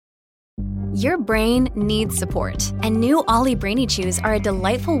Your brain needs support, and new Ollie Brainy Chews are a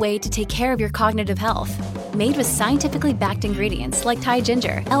delightful way to take care of your cognitive health. Made with scientifically backed ingredients like Thai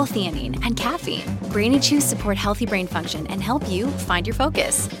ginger, L-theanine, and caffeine, Brainy Chews support healthy brain function and help you find your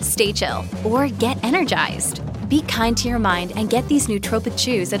focus, stay chill, or get energized. Be kind to your mind and get these nootropic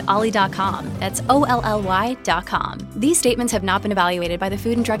chews at ollie.com. That's OLLY.com. These statements have not been evaluated by the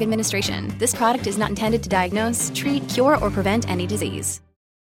Food and Drug Administration. This product is not intended to diagnose, treat, cure, or prevent any disease.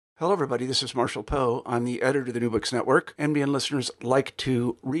 Hello, everybody. This is Marshall Poe. I'm the editor of the New Books Network. NBN listeners like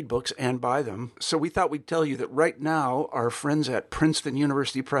to read books and buy them. So we thought we'd tell you that right now, our friends at Princeton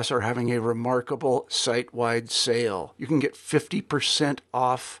University Press are having a remarkable site-wide sale. You can get 50%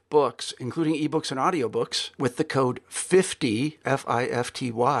 off books, including ebooks and audiobooks, with the code 50,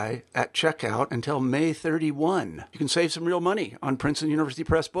 F-I-F-T-Y, at checkout until May 31. You can save some real money on Princeton University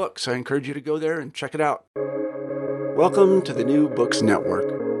Press books. I encourage you to go there and check it out. Welcome to the New Books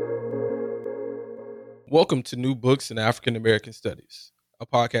Network. Welcome to New Books in African American Studies, a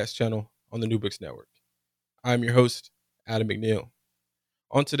podcast channel on the New Books Network. I'm your host, Adam McNeil.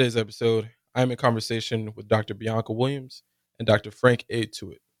 On today's episode, I'm in conversation with Dr. Bianca Williams and Dr. Frank A.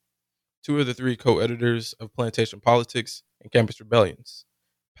 Tuitt, two of the three co-editors of Plantation Politics and Campus Rebellions,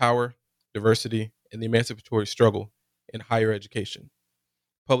 Power, Diversity, and the Emancipatory Struggle in Higher Education,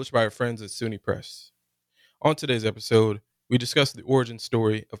 published by our friends at SUNY Press. On today's episode, we discuss the origin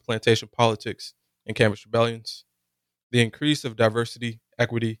story of Plantation Politics and Campus Rebellions, the increase of diversity,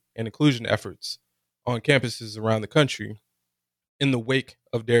 equity, and inclusion efforts on campuses around the country in the wake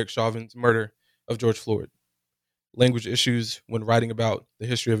of Derek Chauvin's murder of George Floyd, language issues when writing about the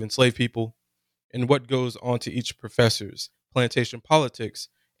history of enslaved people, and what goes on to each professor's Plantation Politics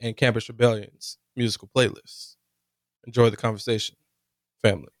and Campus Rebellions musical playlists. Enjoy the conversation,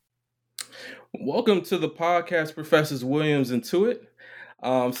 family. Welcome to the podcast, Professors Williams and Tuitt.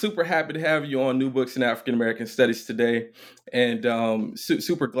 Super happy to have you on New Books in African American Studies today, and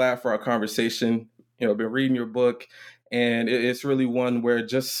super glad for our conversation. You know, I've been reading your book, and it's really one where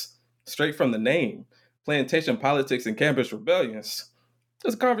just straight from the name, Plantation Politics and Campus Rebellions,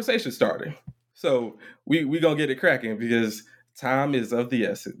 there's a conversation starter. So we gonna get it cracking because time is of the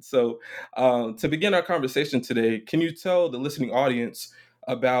essence. So to begin our conversation today, can you tell the listening audience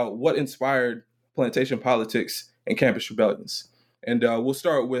about what inspired Plantation Politics and Campus Rebellions? And we'll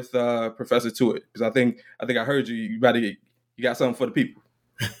start with Professor Tuitt, because I think I heard you. You got something for the people.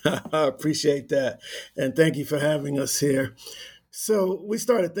 I appreciate that, and thank you for having us here. So we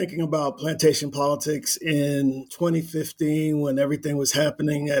started thinking about plantation politics in 2015 when everything was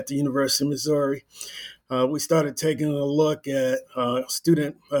happening at the University of Missouri. We started taking a look at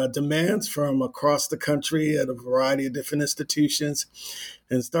student demands from across the country at a variety of different institutions,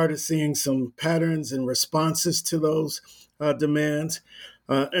 and started seeing some patterns and responses to those demands.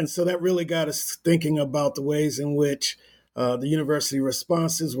 And so that really got us thinking about the ways in which the university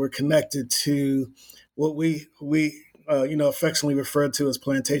responses were connected to what we affectionately referred to as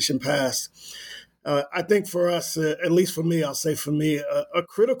plantation past. I think for us, at least for me, I'll say for me, a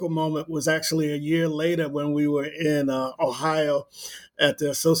critical moment was actually a year later when we were in Ohio at the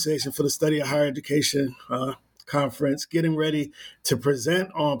Association for the Study of Higher Education conference, getting ready to present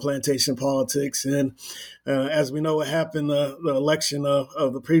on plantation politics. And as we know what happened, the election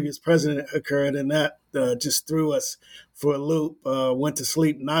of the previous president occurred, and that just threw us for a loop. Went to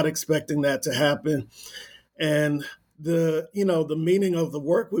sleep not expecting that to happen. And the meaning of the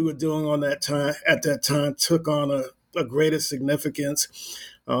work we were doing at that time took on a greater significance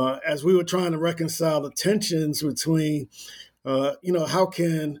as we were trying to reconcile the tensions between, how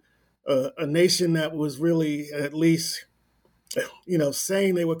can a nation that was really at least,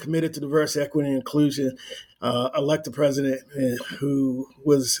 saying they were committed to diversity, equity, and inclusion, elect a president who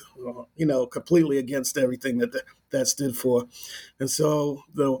was, completely against everything that stood for. And so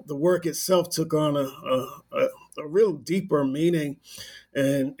the work itself took on a real deeper meaning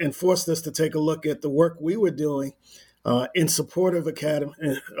and forced us to take a look at the work we were doing in support of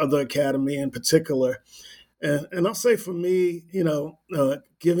the academy in particular. And I'll say for me,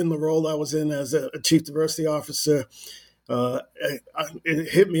 given the role I was in as a chief diversity officer,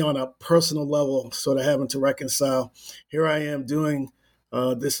 it hit me on a personal level, sort of having to reconcile. Here I am doing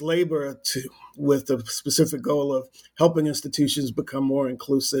this labor with the specific goal of helping institutions become more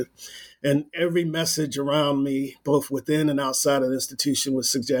inclusive. And every message around me, both within and outside of the institution, was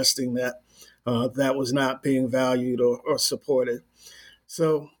suggesting that that was not being valued or supported.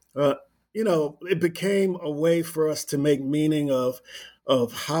 So, it became a way for us to make meaning of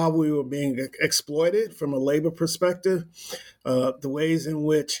how we were being exploited from a labor perspective, the ways in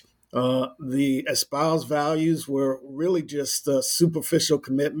which The espoused values were really just superficial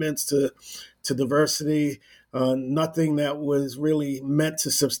commitments to diversity, nothing that was really meant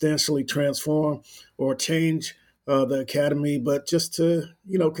to substantially transform or change the academy, but just to,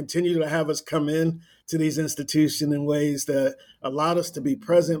 continue to have us come in to these institutions in ways that allowed us to be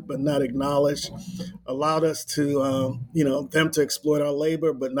present but not acknowledged, allowed us to, them to exploit our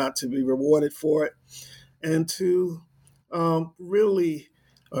labor but not to be rewarded for it, and to really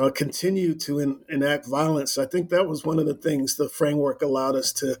continue to enact violence. I think that was one of the things the framework allowed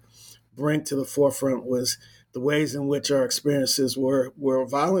us to bring to the forefront, was the ways in which our experiences were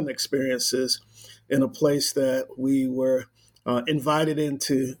violent experiences in a place that we were invited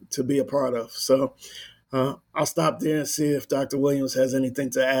into to be a part of. So I'll stop there and see if Dr. Williams has anything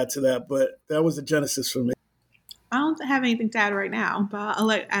to add to that, but that was the genesis for me. I don't have anything to add right now, but I'll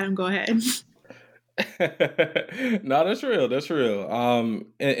let Adam go ahead. No, that's real. That's real.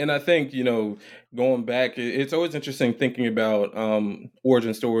 And I think, going back, it's always interesting thinking about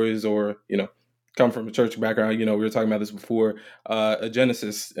origin stories, or, come from a church background. We were talking about this before, a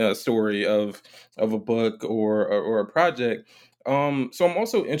genesis story of a book or a project. So I'm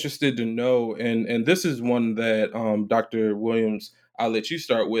also interested to know, and this is one that Dr. Williams, I'll let you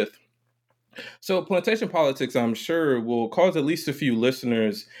start with. So plantation politics, I'm sure, will cause at least a few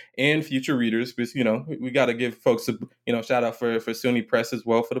listeners and future readers, because, we got to give folks a, shout out for SUNY Press as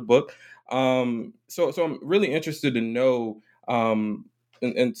well for the book. So I'm really interested to know,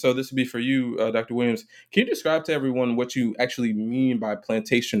 and so this would be for you, Dr. Williams. Can you describe to everyone what you actually mean by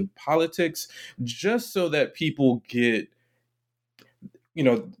plantation politics, just so that people get,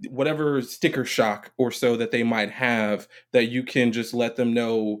 whatever sticker shock or so that they might have, that you can just let them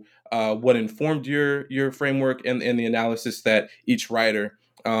know what informed your framework and the analysis that each writer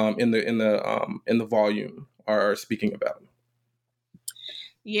in the volume are speaking about?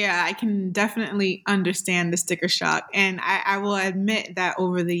 Yeah, I can definitely understand the sticker shock. And I will admit that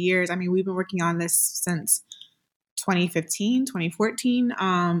over the years, we've been working on this since 2015, 2014.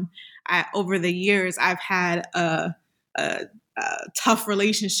 Over the years, I've had a tough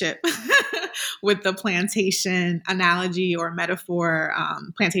relationship with the plantation analogy or metaphor,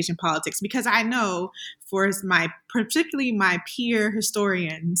 plantation politics, because I know for particularly my peer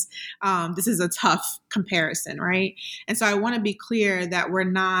historians, this is a tough comparison, right? And so I want to be clear that we're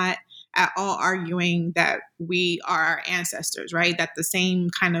not at all arguing that we are our ancestors, right? That the same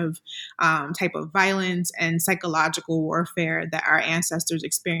kind of type of violence and psychological warfare that our ancestors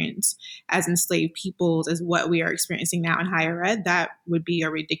experienced as enslaved peoples is what we are experiencing now in higher ed. That would be a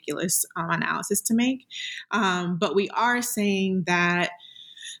ridiculous analysis to make. But we are saying that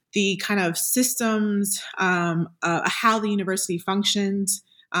the kind of systems, how the university functions,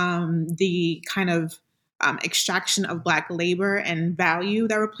 the kind of extraction of Black labor and value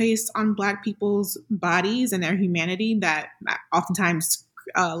that were placed on Black people's bodies and their humanity that oftentimes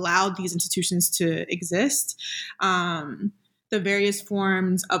allowed these institutions to exist. The various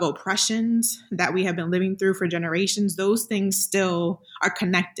forms of oppressions that we have been living through for generations, those things still are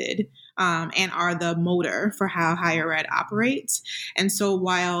connected and are the motor for how higher ed operates. And so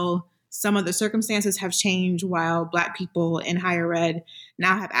while some of the circumstances have changed, while Black people in higher ed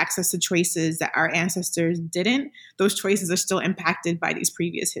now have access to choices that our ancestors didn't, those choices are still impacted by these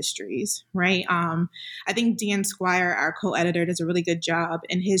previous histories, right? I think Dan Squire, our co-editor, does a really good job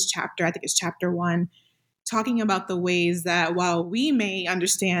in his chapter, I think it's chapter 1, talking about the ways that while we may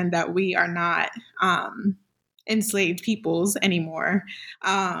understand that we are not enslaved peoples anymore,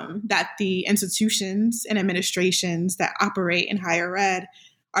 that the institutions and administrations that operate in higher ed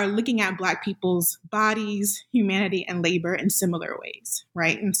are looking at Black people's bodies, humanity, and labor in similar ways,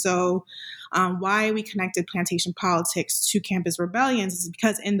 right? And so why we connected plantation politics to campus rebellions is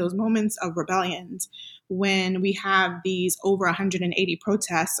because in those moments of rebellions, when we have these over 180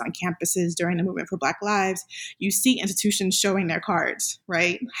 protests on campuses during the movement for Black lives, you see institutions showing their cards,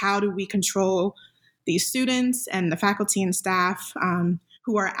 right? How do we control these students and the faculty and staff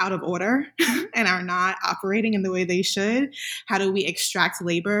who are out of order and are not operating in the way they should? How do we extract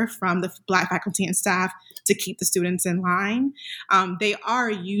labor from the Black faculty and staff to keep the students in line? They are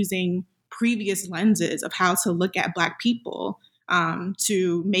using previous lenses of how to look at Black people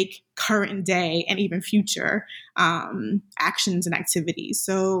to make current day and even future actions and activities.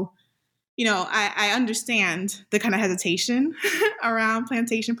 So, I understand the kind of hesitation around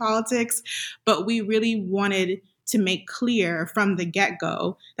plantation politics, but we really wanted to make clear from the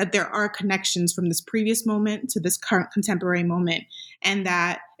get-go that there are connections from this previous moment to this current contemporary moment, and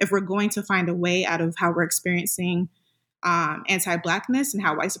that if we're going to find a way out of how we're experiencing anti-Blackness and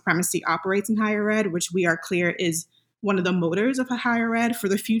how white supremacy operates in higher ed, which we are clear is one of the motors of a higher ed for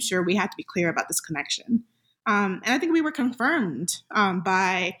the future, we had to be clear about this connection. And I think we were confirmed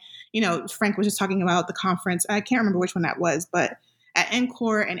by, Frank was just talking about the conference. I can't remember which one that was, but at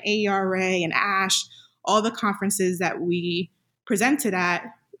NCORE and AERA and ASH, all the conferences that we presented at,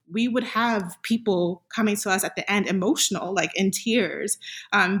 we would have people coming to us at the end emotional, like in tears,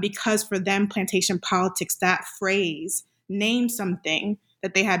 because for them, plantation politics, that phrase, named something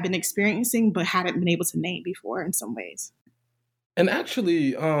that they had been experiencing but hadn't been able to name before in some ways. And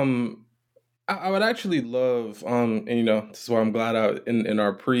actually, I would actually love, and this is why I'm glad in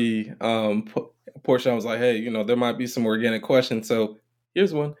our pre portion, I was like, hey, there might be some organic questions, so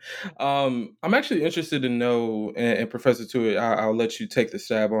here's one. I'm actually interested to know, and Professor Tuitt, I'll let you take the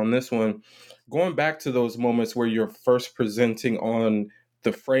stab on this one. Going back to those moments where you're first presenting on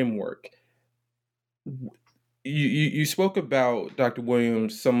the framework, you spoke about, Dr.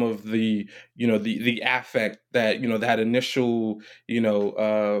 Williams, some of the the affect that that initial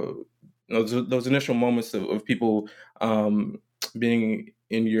those initial moments of people being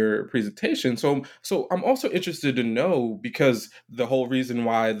in your presentation. So I'm also interested to know, because the whole reason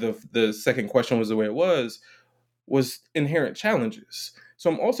why the second question was the way it was inherent challenges.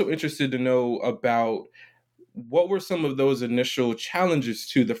 So I'm also interested to know about what were some of those initial challenges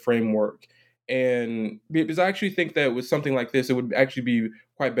to the framework. And because I actually think that with something like this, it would actually be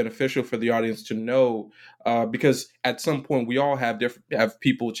quite beneficial for the audience to know, because at some point we all have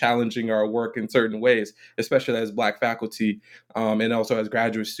people challenging our work in certain ways, especially as Black faculty, and also as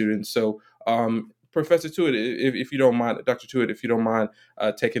graduate students. So, Professor Tuitt, if you don't mind, Dr. Tuitt, if you don't mind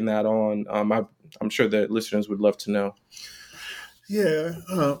taking that on, I'm sure that listeners would love to know. Yeah,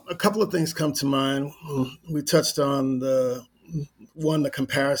 a couple of things come to mind. We touched on the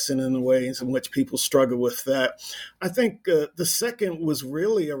comparison in the ways in which people struggle with that. I think the second was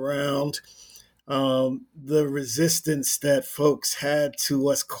really around the resistance that folks had to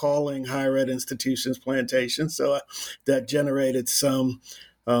us calling higher ed institutions plantation. So that generated some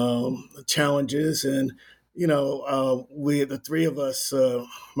challenges. And, we, the three of us,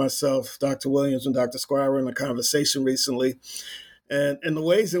 myself, Dr. Williams, and Dr. Squire, were in a conversation recently. And the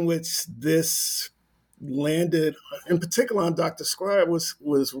ways in which this landed, in particular on Dr. Squire,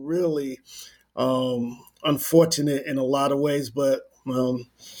 was really unfortunate in a lot of ways, but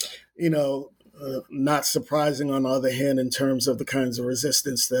not surprising on the other hand in terms of the kinds of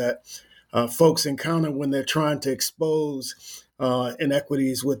resistance that folks encounter when they're trying to expose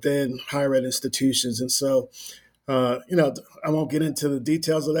inequities within higher ed institutions. And so, I won't get into the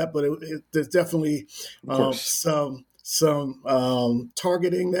details of that, but there's definitely some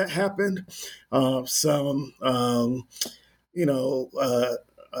targeting that happened, some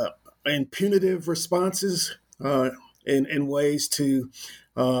and punitive responses in ways to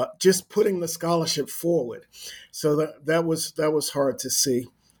just putting the scholarship forward. So that was hard to see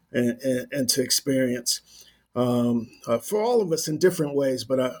and to experience for all of us in different ways.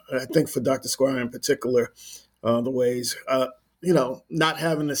 But I think for Dr. Squire in particular, the ways not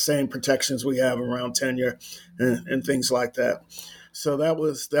having the same protections we have around tenure and things like that. So that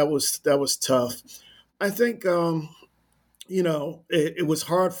was tough. I think it was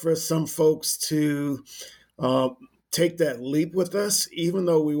hard for some folks to take that leap with us, even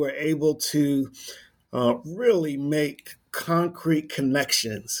though we were able to really make concrete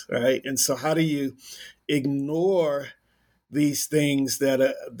connections, right? And so how do you ignore these things that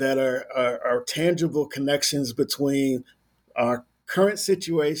are tangible connections between our current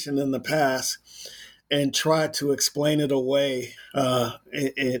situation and the past and try to explain it away?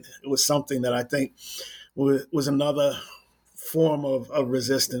 It was something that I think was another form of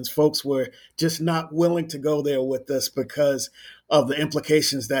resistance. Folks were just not willing to go there with us because of the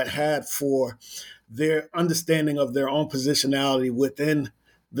implications that had for their understanding of their own positionality within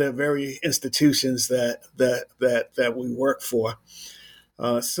the very institutions that we work for.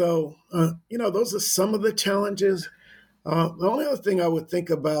 So those are some of the challenges. The only other thing I would think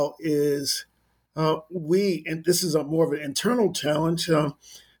about is and this is more of an internal challenge,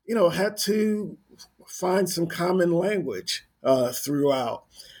 had to find some common language throughout,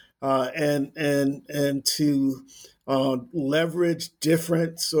 and to leverage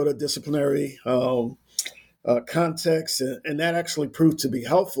different sort of disciplinary contexts, and that actually proved to be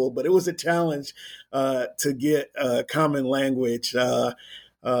helpful. But it was a challenge to get common language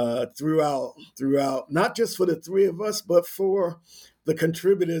throughout, not just for the three of us, but for the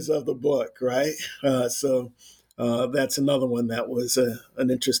contributors of the book, right? So that's another one that was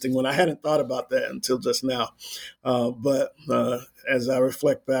an interesting one. I hadn't thought about that until just now, but as I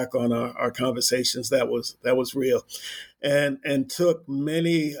reflect back on our conversations, that was real, and took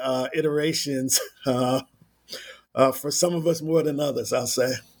many iterations for some of us more than others, I'll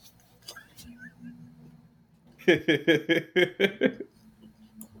say.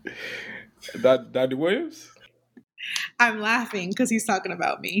 Dr. Williams? I'm laughing because he's talking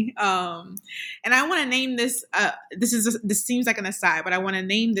about me. And I want to name this. This seems like an aside, but I want to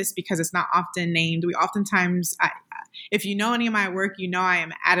name this because it's not often named. If you know any of my work, you know I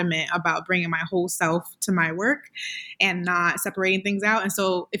am adamant about bringing my whole self to my work and not separating things out. And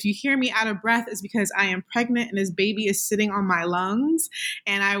so if you hear me out of breath, it's because I am pregnant and this baby is sitting on my lungs.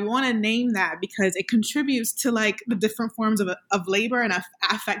 And I want to name that because it contributes to like the different forms of labor and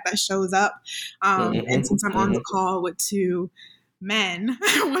affect that shows up. And since I'm on the call with two men,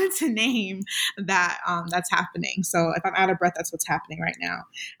 I wanted to name that that's happening. So if I'm out of breath, that's what's happening right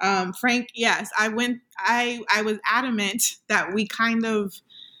now. Frank, yes, I was adamant that we kind of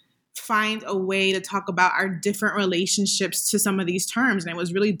find a way to talk about our different relationships to some of these terms. And it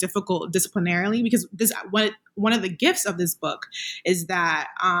was really difficult disciplinarily because one of the gifts of this book is that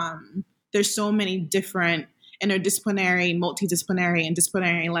there's so many different interdisciplinary, multidisciplinary, and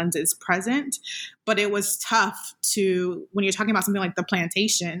disciplinary lenses present. But it was tough when you're talking about something like the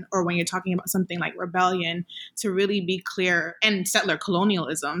plantation or when you're talking about something like rebellion, to really be clear, and settler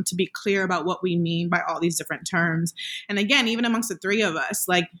colonialism, to be clear about what we mean by all these different terms. And again, even amongst the three of us,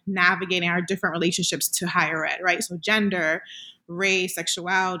 like navigating our different relationships to higher ed, right? So gender, race,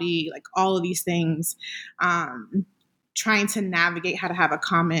 sexuality, like all of these things, trying to navigate how to have a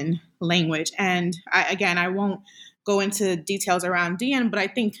common language. And I won't go into details around Dean, but I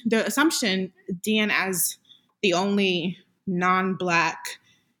think the assumption, Dean as the only non-Black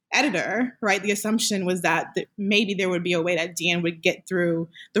editor, right? The assumption was that maybe there would be a way that Dean would get through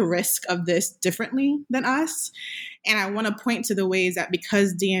the risk of this differently than us. And I want to point to the ways that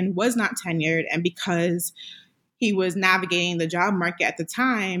because Dean was not tenured and because he was navigating the job market at the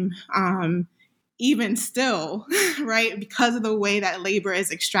time, even still, right, because of the way that labor is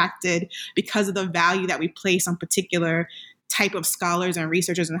extracted, because of the value that we place on particular type of scholars and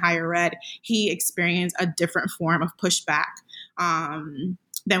researchers in higher ed, he experienced a different form of pushback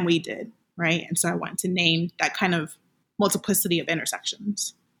than we did, right? And so I wanted to name that kind of multiplicity of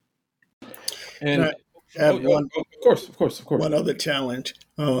intersections. And of course. One other challenge.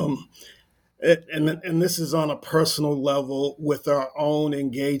 And this is on a personal level with our own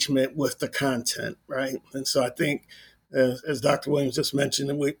engagement with the content, right? And so I think, as Dr. Williams just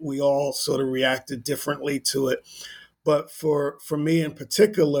mentioned, we all sort of reacted differently to it. But for me in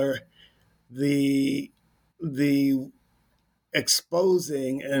particular, the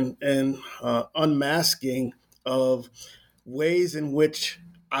exposing and unmasking of ways in which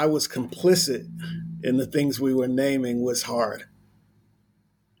I was complicit in the things we were naming was hard.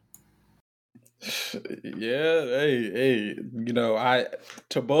 Yeah, hey, I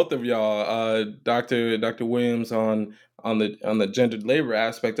to both of y'all, Dr. Williams on the gendered labor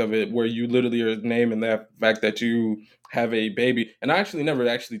aspect of it, where you literally are naming that fact that you have a baby, and I actually never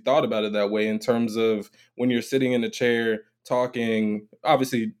thought about it that way in terms of when you're sitting in a chair talking,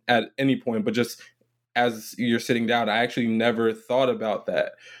 obviously at any point, but just as you're sitting down, I actually never thought about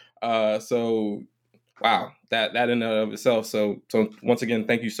that. So wow, that in and of itself. So once again,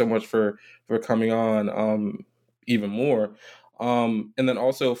 thank you so much for coming on even more. And then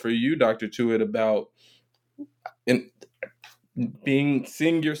also for you, Dr. Tuitt, about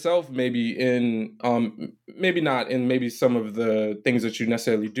seeing yourself maybe in maybe not in maybe some of the things that you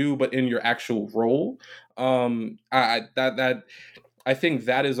necessarily do, but in your actual role. I think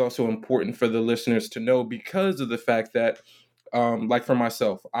that is also important for the listeners to know, because of the fact that like for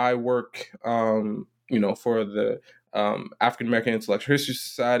myself, I work for the African American Intellectual History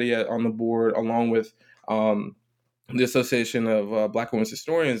Society on the board, along with the Association of Black Women's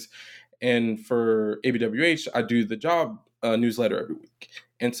Historians. And for ABWH, I do the job newsletter every week.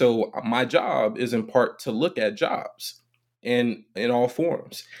 And so my job is in part to look at jobs in all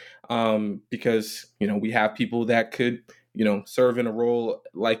forms, because, we have people that could, serve in a role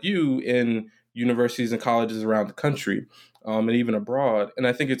like you in universities and colleges around the country, and even abroad. And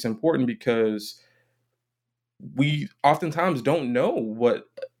I think it's important because we oftentimes don't know what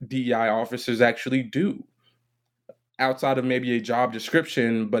DEI officers actually do outside of maybe a job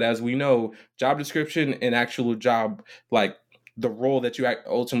description. But as we know, job description and actual job, like the role that you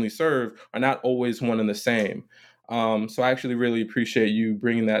ultimately serve, are not always one and the same. So I actually really appreciate you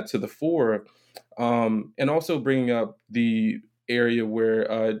bringing that to the fore, and also bringing up the area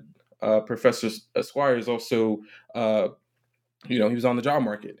where Professor Squires also he was on the job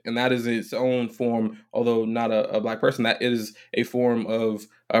market, and that is its own form, although not a Black person, that is a form of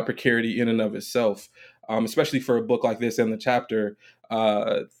precarity in and of itself, especially for a book like this and the chapter,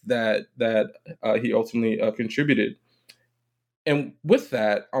 that he ultimately contributed. And with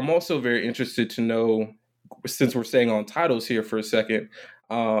that, I'm also very interested to know, since we're staying on titles here for a second,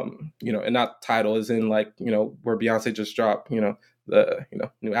 and not title as in like, where Beyonce just dropped, the,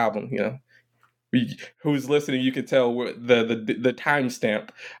 new album, who's listening, you can tell the timestamp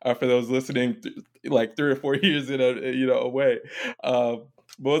for those listening like 3 or 4 years away.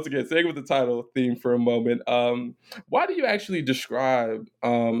 But once again, staying with the title theme for a moment, why do you actually describe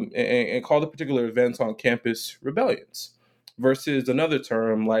and call the particular events on campus rebellions versus another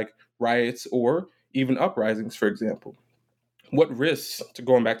term like riots or even uprisings, for example? What risks,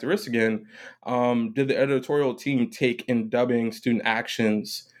 going back to risks again, did the editorial team take in dubbing student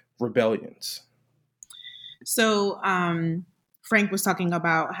actions rebellions? So Frank was talking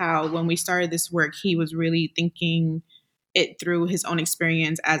about how when we started this work, he was really thinking it through his own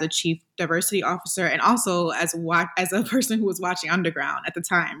experience as a chief diversity officer and also as a person who was watching Underground at the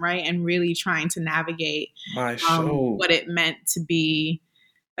time, right? And really trying to navigate what it meant to be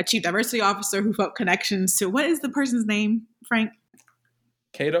a chief diversity officer who felt connections to, what is the person's name, Frank?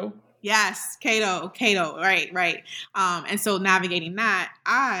 Cato? Yes, Cato, right. And so navigating that,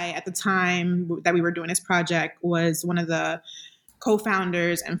 I, at the time that we were doing this project, was one of the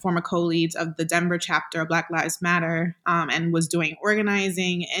co-founders and former co-leads of the Denver chapter of Black Lives Matter, and was doing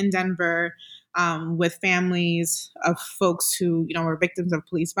organizing in Denver with families of folks who, were victims of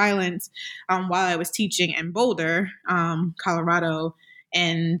police violence, while I was teaching in Boulder, Colorado,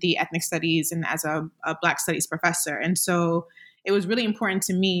 in the ethnic studies and as a Black studies professor. And so it was really important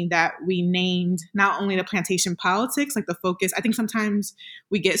to me that we named not only the plantation politics, like the focus. I think sometimes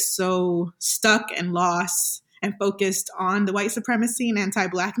we get so stuck and lost and focused on the white supremacy and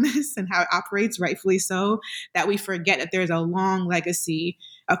anti-Blackness and how it operates, rightfully so, that we forget that there's a long legacy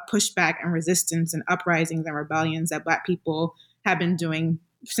of pushback and resistance and uprisings and rebellions that Black people have been doing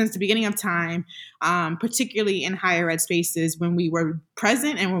since the beginning of time, particularly in higher ed spaces when we were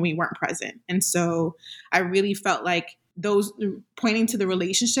present and when we weren't present. And so I really felt like those pointing to the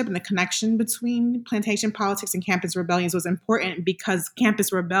relationship and the connection between plantation politics and campus rebellions was important, because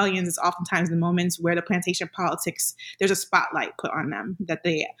campus rebellions is oftentimes the moments where the plantation politics, there's a spotlight put on them, that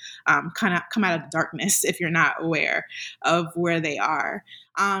they kind of come out of the darkness if you're not aware of where they are.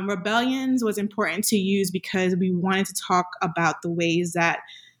 Rebellions was important to use because we wanted to talk about the ways that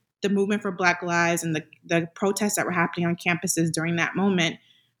the movement for Black lives and the protests that were happening on campuses during that moment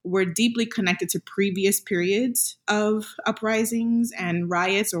were deeply connected to previous periods of uprisings and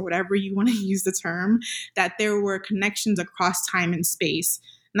riots, or whatever you want to use the term, that there were connections across time and space.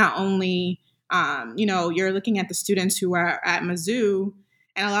 Not only, you're looking at the students who are at Mizzou,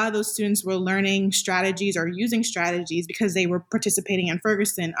 and a lot of those students were learning strategies or using strategies because they were participating in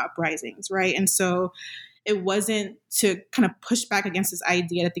Ferguson uprisings, right? And so it wasn't to kind of push back against this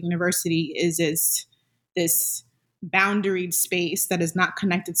idea that the university is this boundaried space that is not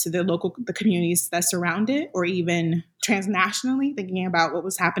connected to the communities that surround it, or even transnationally, thinking about what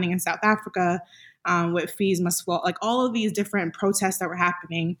was happening in South Africa with Fees Must Fall. Like, all of these different protests that were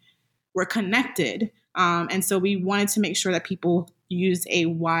happening were connected. And so we wanted to make sure that people used a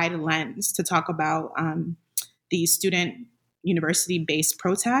wide lens to talk about these student university-based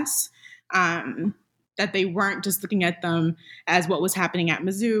protests, that they weren't just looking at them as what was happening at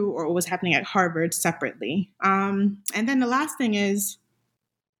Mizzou or what was happening at Harvard separately. And then the last thing is,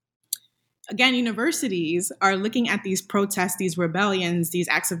 again, universities are looking at these protests, these rebellions, these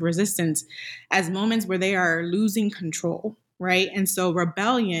acts of resistance as moments where they are losing control, right? And so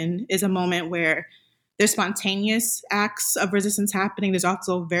rebellion is a moment where there's spontaneous acts of resistance happening. There's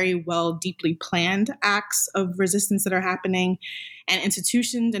also very well, deeply planned acts of resistance that are happening. And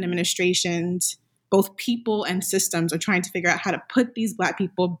institutions and administrations, both people and systems, are trying to figure out how to put these Black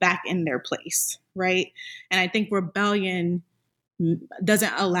people back in their place, right? And I think rebellion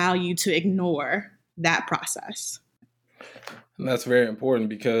doesn't allow you to ignore that process. And that's very important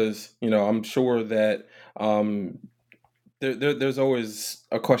because, I'm sure that there's always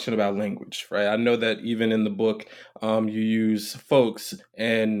a question about language, right? I know that even in the book, you use folks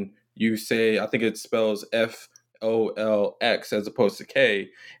and you say, I think it spells FOLX as opposed to K.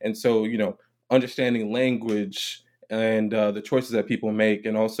 And so, understanding language and the choices that people make,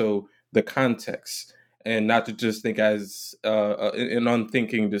 and also the context, and not to just think as an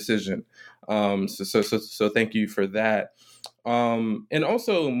unthinking decision. So thank you for that. And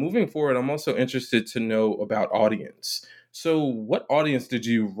also moving forward, I'm also interested to know about audience. So what audience did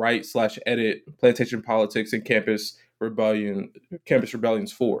you write/edit Plantation Politics and Campus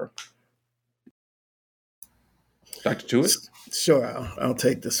Rebellions for? Dr. Jewett? Sure, I'll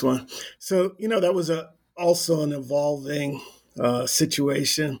take this one. So, that was also an evolving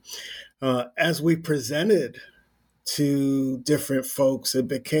situation. As we presented to different folks, it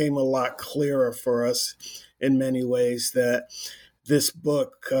became a lot clearer for us in many ways that this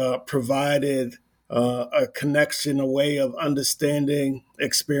book provided a connection, a way of understanding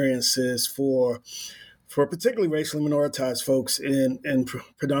experiences for particularly racially minoritized folks in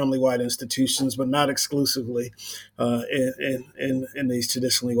predominantly white institutions, but not exclusively in these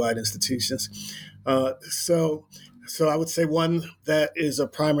traditionally white institutions. So I would say, one, that is a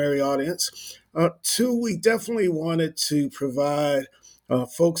primary audience. Two, we definitely wanted to provide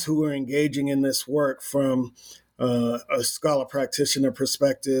folks who are engaging in this work from a scholar practitioner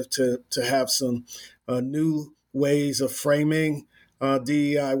perspective to have some new ways of framing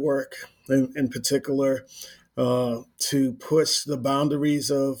DEI work, in particular, to push the boundaries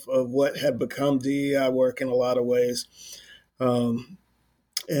of what had become DEI work in a lot of ways. We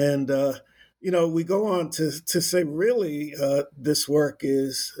go on to say, really, this work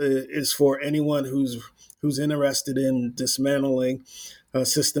is for anyone who's interested in dismantling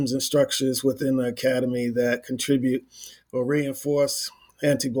systems and structures within the academy that contribute or reinforce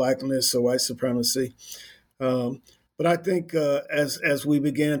anti-Blackness or white supremacy. But I think as we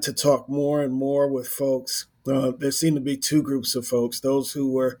began to talk more and more with folks, there seemed to be two groups of folks: those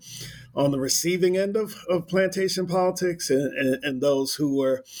who were on the receiving end of plantation politics, and those who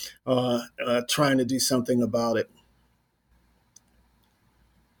were trying to do something about it.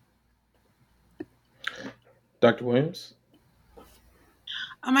 Dr. Williams?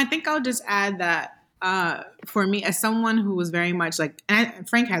 I think I'll just add that for me, as someone who was very much like, and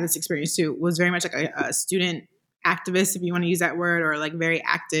Frank had this experience too, was very much like a student activist, if you want to use that word, or like very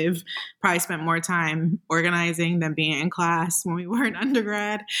active, probably spent more time organizing than being in class when we were in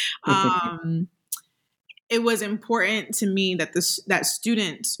undergrad. It was important to me that that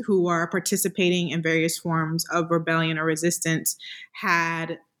students who are participating in various forms of rebellion or resistance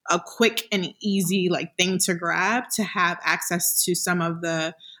had a quick and easy thing to grab, to have access to some of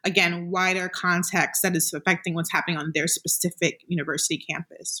the, again, wider context that is affecting what's happening on their specific university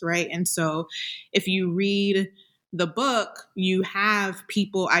campus, right? And so if you read the book, you have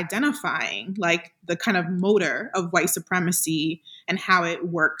people identifying the kind of motor of white supremacy and how it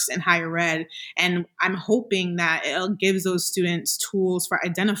works in higher ed. And I'm hoping that it gives those students tools for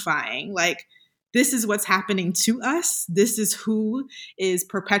identifying, this is what's happening to us. This is who is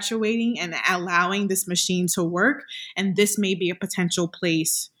perpetuating and allowing this machine to work. And this may be a potential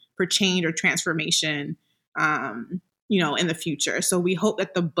place for change or transformation, in the future. So we hope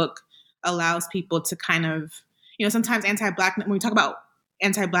that the book allows people to kind of, sometimes anti-Blackness, when we talk about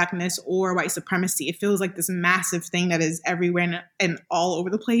anti-Blackness or white supremacy, it feels like this massive thing that is everywhere and all over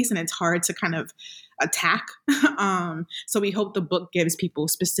the place, and it's hard to kind of attack. So we hope the book gives people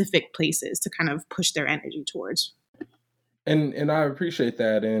specific places to kind of push their energy towards. And I appreciate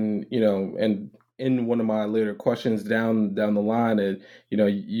that. And, and in one of my later questions down the line, and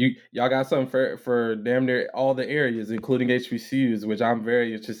y'all got something for damn near all the areas, including HBCUs, which I'm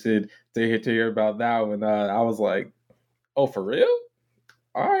very interested to hear about that one. I was like, oh, for real?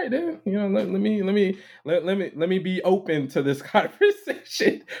 All right, then. Let me be open to this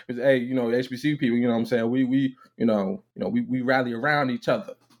conversation. Because, hey, HBCU people, what I'm saying, we rally around each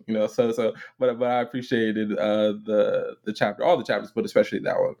other. But I appreciated the chapter, all the chapters, but especially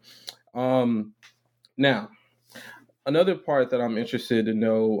that one. Now, another part that I'm interested to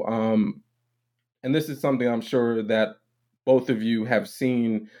know, and this is something I'm sure that both of you have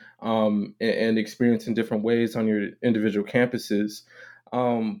seen and experienced in different ways on your individual campuses.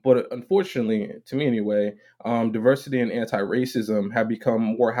 But unfortunately, to me anyway, diversity and anti-racism have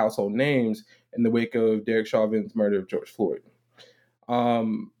become more household names in the wake of Derek Chauvin's murder of George Floyd.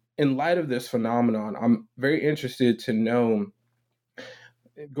 In light of this phenomenon, I'm very interested to know,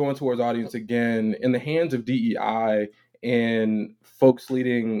 going towards audience again, in the hands of DEI and folks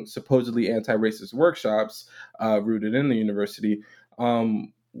leading supposedly anti-racist workshops rooted in the university,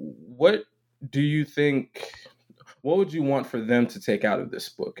 what do you think, what would you want for them to take out of this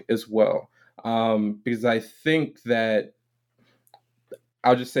book as well? Because I think that,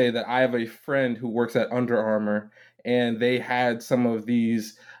 I'll just say that I have a friend who works at Under Armour, and they had some of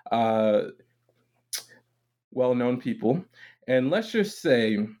these well-known people. And let's just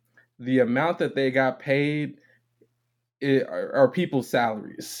say the amount that they got paid are people's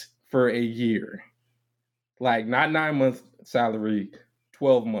salaries for a year. Not 9 months salary,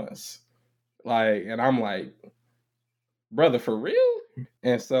 12 months. And I'm like, brother, for real?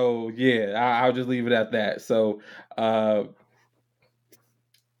 And so, yeah, I'll just leave it at that. So,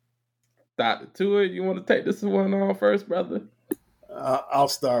 Dr. Tua, you want to take this one on first, brother? I'll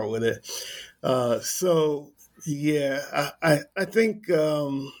start with it. So Yeah, I think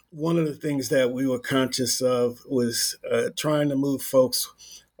one of the things that we were conscious of was trying to move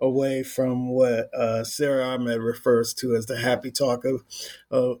folks away from what Sarah Ahmed refers to as the happy talk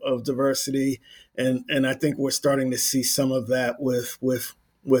of diversity, and I think we're starting to see some of that with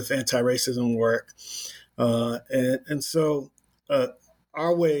anti-racism work, and so.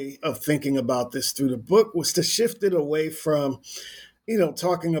 Our way of thinking about this through the book was to shift it away from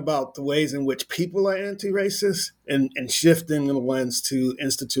talking about the ways in which people are anti-racist and shifting the lens to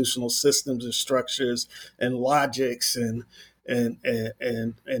institutional systems and structures and logics and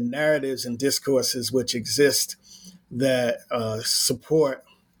narratives and discourses which exist that support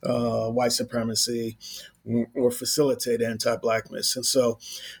white supremacy or facilitate anti-blackness. And so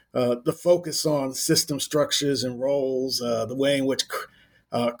the focus on system structures and roles, the way in which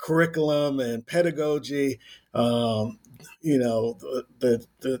curriculum and pedagogy, the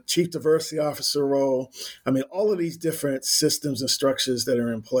chief diversity officer role. I mean, all of these different systems and structures that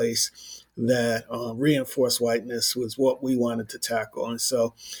are in place that reinforce whiteness was what we wanted to tackle. And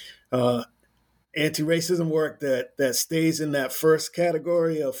so anti-racism work that stays in that first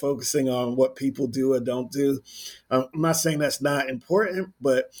category of focusing on what people do or don't do. I'm not saying that's not important,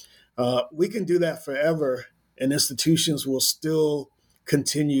 but we can do that forever, and institutions will still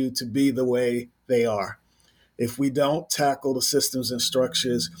continue to be the way they are. If we don't tackle the systems and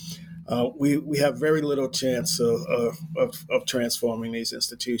structures, we have very little chance of transforming these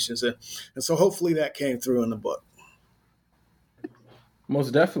institutions. And so hopefully that came through in the book.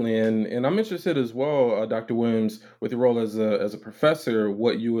 Most definitely, and I'm interested as well, Dr. Williams, with your role as a professor,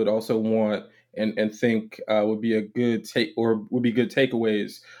 what you would also want and think would be a good would be good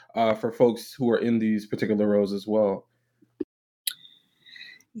takeaways for folks who are in these particular roles as well.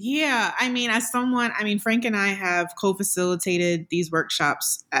 Yeah, Frank and I have co-facilitated these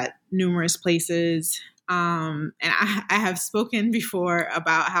workshops at numerous places. And I have spoken before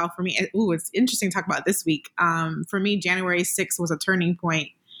about how for me, it's interesting to talk about this week. For me, January 6th was a turning point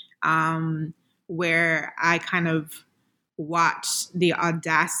where I kind of watched the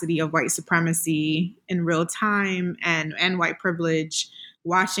audacity of white supremacy in real time and white privilege,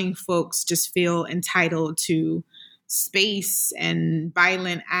 watching folks just feel entitled to space and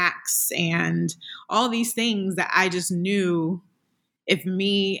violent acts and all these things that I just knew if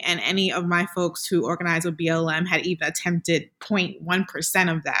me and any of my folks who organized with BLM had even attempted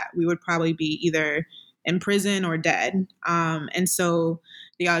 0.1% of that, we would probably be either in prison or dead. And so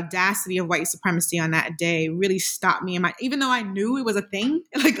the audacity of white supremacy on that day really stopped me even though I knew it was a thing,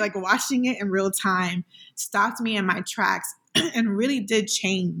 like watching it in real time stopped me in my tracks and really did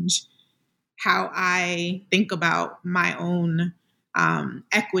change how I think about my own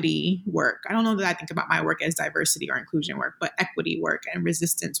equity work. I don't know that I think about my work as diversity or inclusion work, but equity work and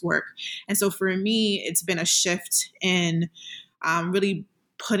resistance work. And so for me, it's been a shift in really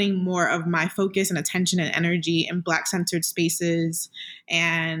putting more of my focus and attention and energy in Black-centered spaces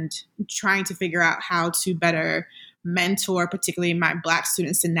and trying to figure out how to better mentor, particularly my Black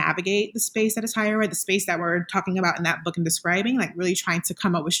students, to navigate the space that is higher ed, the space that we're talking about in that book and describing, like really trying to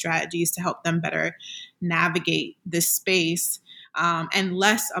come up with strategies to help them better navigate this space. And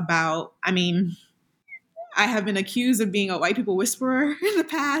less about, I have been accused of being a white people whisperer in the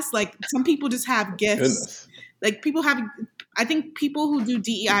past. Like some people just have gifts. Goodness. Like I think people who do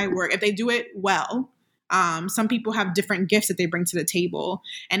DEI work, if they do it well, some people have different gifts that they bring to the table.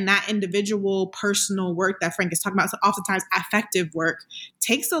 And that individual personal work that Frank is talking about, so oftentimes affective work,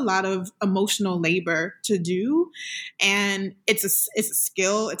 takes a lot of emotional labor to do. And it's a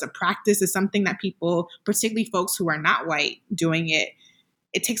skill, it's a practice, it's something that people, particularly folks who are not white doing it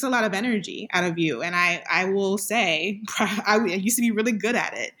takes a lot of energy out of you. And I will say, I used to be really good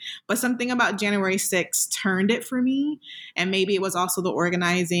at it, but something about January 6th turned it for me. And maybe it was also the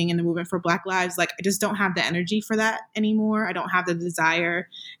organizing and the movement for Black lives. Like, I just don't have the energy for that anymore. I don't have the desire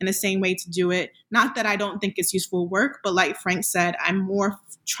in the same way to do it. Not that I don't think it's useful work, but like Frank said, I'm more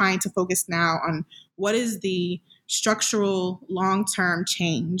trying to focus now on what is the structural long-term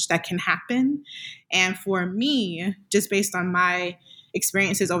change that can happen. And for me, just based on my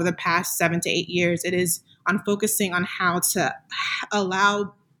experiences over the past 7 to 8 years, it is on focusing on how to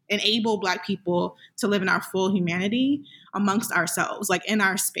enable Black people to live in our full humanity amongst ourselves, like in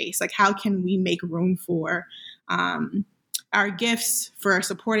our space. Like, how can we make room for our gifts, for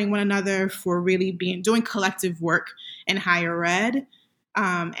supporting one another, for really doing collective work in higher ed.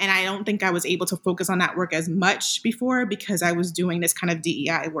 And I don't think I was able to focus on that work as much before because I was doing this kind of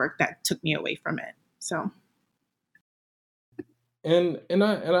DEI work that took me away from it. So. And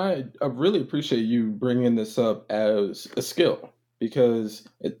I really appreciate you bringing this up as a skill because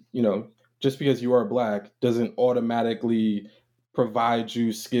just because you are Black doesn't automatically provide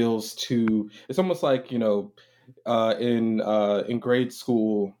you skills to. It's almost like, in grade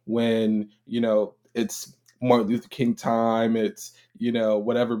school when it's Martin Luther King time, it's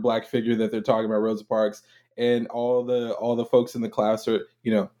whatever Black figure that they're talking about, Rosa Parks, and all the folks in the class are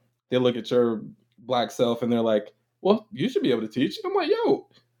they look at your Black self and they're like, well, you should be able to teach. I'm like, yo,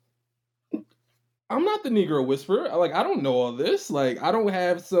 I'm not the Negro Whisperer. I don't know all this. I don't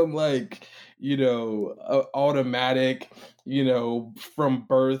have some automatic, from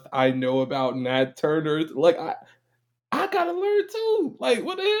birth I know about Nat Turner. I gotta learn too.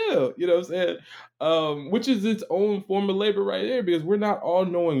 What the hell? You know what I'm saying? Which is its own form of labor right there, because we're not all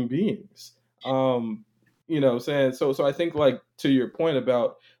knowing beings. You know what I'm saying? So I think, to your point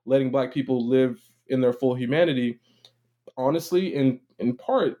about letting Black people live in their full humanity, honestly, in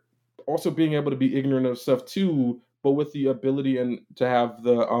part, also being able to be ignorant of stuff too, but with the ability and to have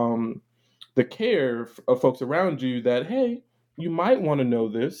the care of folks around you that, hey, you might want to know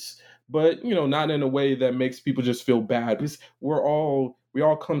this, but not in a way that makes people just feel bad, because we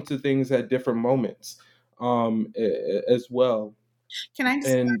all come to things at different moments, as well. Can I just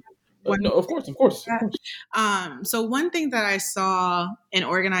And no, of course. So one thing that I saw in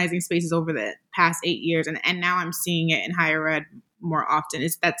organizing spaces over the past 8 years, and now I'm seeing it in higher ed more often,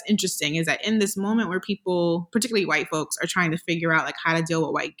 that's interesting, is that in this moment where people, particularly white folks, are trying to figure out how to deal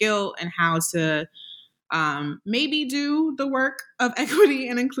with white guilt and how to maybe do the work of equity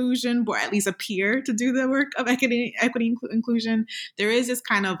and inclusion, or at least appear to do the work of equity inclusion, there is this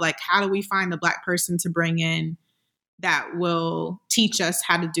kind of how do we find the Black person to bring in that will teach us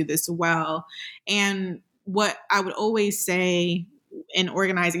how to do this well? And what I would always say in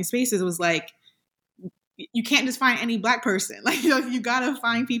organizing spaces was you can't just find any Black person. You gotta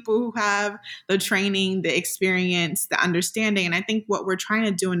find people who have the training, the experience, the understanding. And I think what we're trying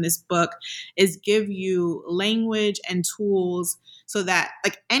to do in this book is give you language and tools so that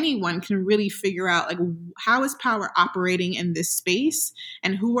anyone can really figure out how is power operating in this space,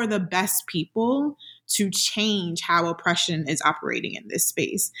 and who are the best people to change how oppression is operating in this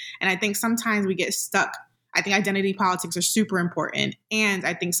space. And I think sometimes we get stuck. I think identity politics are super important. And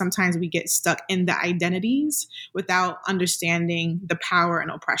I think sometimes we get stuck in the identities without understanding the power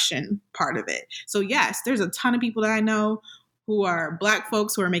and oppression part of it. So yes, there's a ton of people that I know who are Black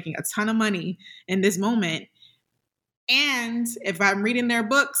folks who are making a ton of money in this moment. And if I'm reading their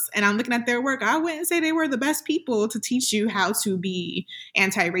books and I'm looking at their work, I wouldn't say they were the best people to teach you how to be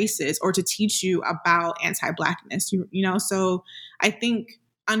anti-racist or to teach you about anti-Blackness. So I think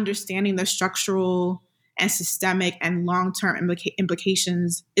understanding the structural and systemic and long-term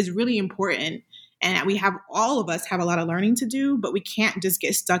implications is really important. And all of us have a lot of learning to do, but we can't just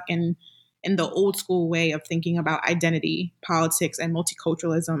get stuck in the old school way of thinking about identity politics and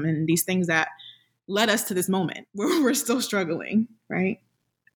multiculturalism and these things that led us to this moment where we're still struggling, right?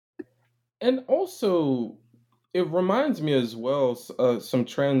 And also, it reminds me as well some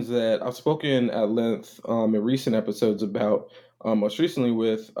trends that I've spoken at length in recent episodes about, most recently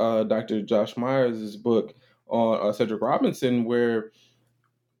with Dr. Josh Myers' book on Cedric Robinson, where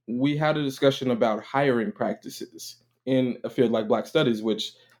we had a discussion about hiring practices in a field like Black Studies,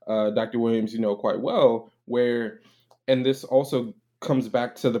 which Dr. Williams, quite well, and this also comes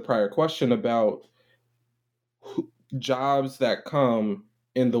back to the prior question about jobs that come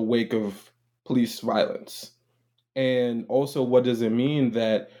in the wake of police violence. And also, what does it mean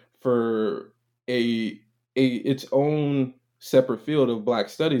that for its own separate field of Black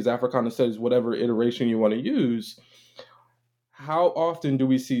studies, Africana studies, whatever iteration you want to use, how often do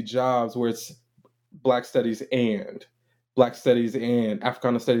we see jobs where it's Black studies and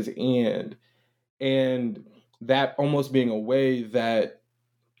Africana studies and that almost being a way that,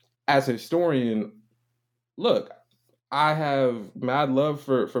 as a historian, look, I have mad love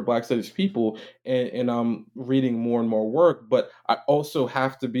for Black studies people, and I'm reading more and more work, but I also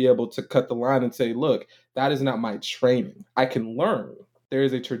have to be able to cut the line and say, look, that is not my training. I can learn. There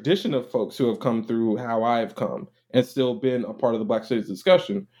is a tradition of folks who have come through how I've come and still been a part of the Black studies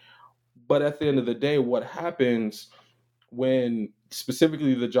discussion. But at the end of the day, what happens when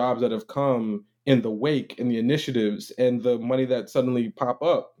specifically the jobs that have come in the wake and the initiatives and the money that suddenly pop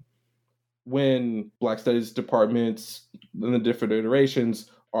up when Black studies departments in the different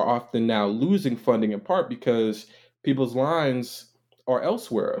iterations are often now losing funding, in part because people's lines are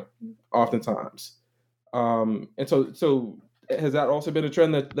elsewhere oftentimes. And so has that also been a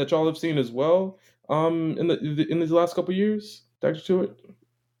trend that y'all have seen as well in these last couple of years, Dr. Stewart?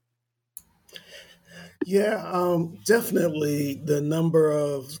 Yeah, definitely the number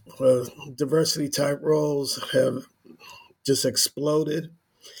of diversity type roles have just exploded.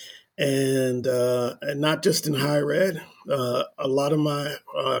 And not just in higher ed. A lot of my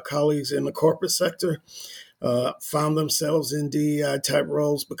colleagues in the corporate sector found themselves in DEI type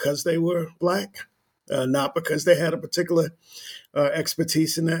roles because they were Black, not because they had a particular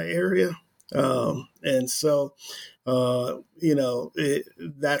expertise in that area. And so,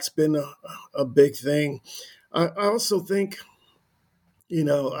 that's been a big thing. I also think,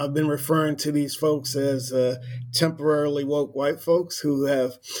 I've been referring to these folks as temporarily woke white folks who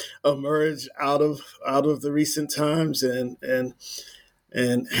have emerged out of the recent times and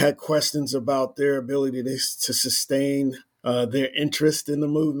had questions about their ability to sustain their interest in the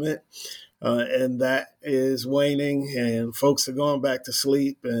movement. And that is waning, and folks are going back to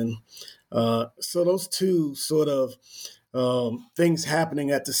sleep. And so those two sort of things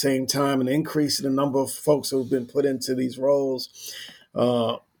happening at the same time, an increase in the number of folks who have been put into these roles,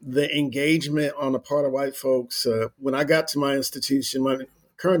 the engagement on the part of white folks. When I got to my institution, my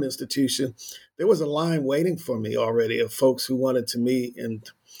current institution, there was a line waiting for me already of folks who wanted to meet and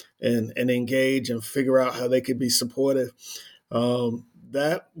engage and figure out how they could be supportive.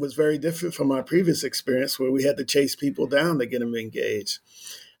 That was very different from my previous experience where we had to chase people down to get them engaged.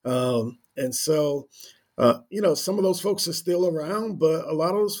 And so, some of those folks are still around, but a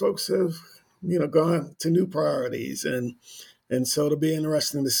lot of those folks have, gone to new priorities. And so it'll be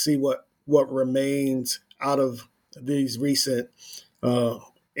interesting to see what remains out of these recent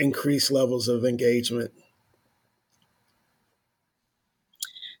increased levels of engagement.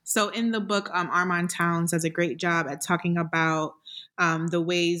 So in the book, Armand Towns does a great job at talking about the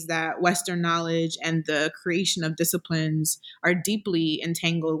ways that Western knowledge and the creation of disciplines are deeply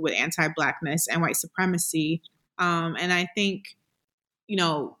entangled with anti-Blackness and white supremacy. And I think,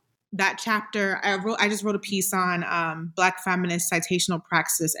 that chapter, I just wrote a piece on Black feminist citational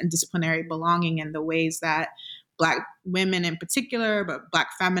praxis and disciplinary belonging, and the ways that Black women in particular, but Black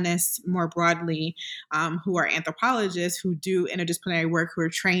feminists more broadly, who are anthropologists, who do interdisciplinary work, who are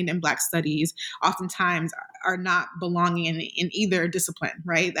trained in Black studies, oftentimes are not belonging in either discipline,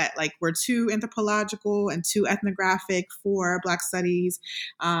 right? That like we're too anthropological and too ethnographic for Black studies,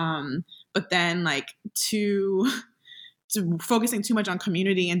 but then like focusing too much on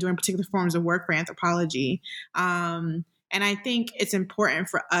community and doing particular forms of work for anthropology. And I think it's important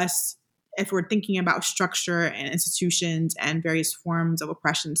for us, if we're thinking about structure and institutions and various forms of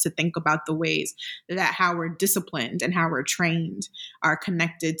oppressions, to think about the ways that how we're disciplined and how we're trained are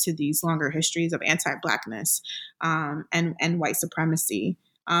connected to these longer histories of anti-Blackness and white supremacy.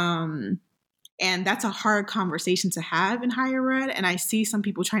 And that's a hard conversation to have in higher ed. And I see some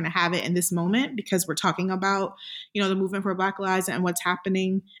people trying to have it in this moment because we're talking about, the movement for Black lives and what's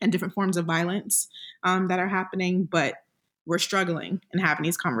happening and different forms of violence that are happening. But we're struggling in having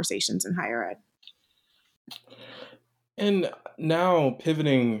these conversations in higher ed. And now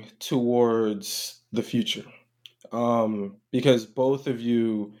pivoting towards the future, because both of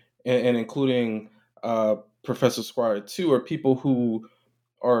you, and including Professor Squire too, are people who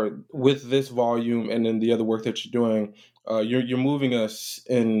are with this volume and then the other work that you're doing. You're moving us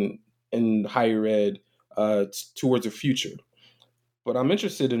in higher ed towards a future. But I'm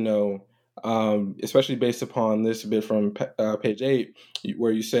interested to know, especially based upon this bit from page 8,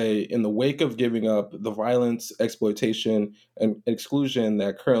 where you say, in the wake of giving up the violence, exploitation, and exclusion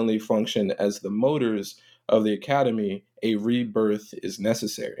that currently function as the motors of the academy, a rebirth is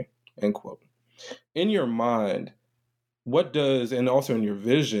necessary, end quote. In your mind, what does, and also in your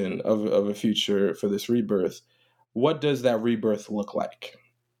vision of a future for this rebirth, what does that rebirth look like?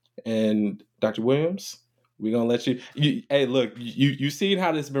 And Dr. Williams, we're gonna let you. Hey, look, you seen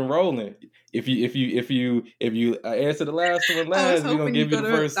how this been rolling. If you answer the last one last, we're gonna give you the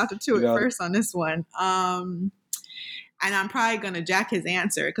first. Dr. Tuitt first on this one. And I'm probably gonna jack his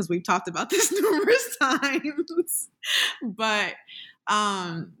answer because we've talked about this numerous times. But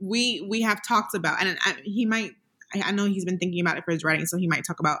we have talked about, and he might. I know he's been thinking about it for his writing, so he might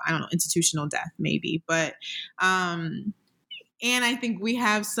talk about, I don't know, institutional death maybe. But and I think we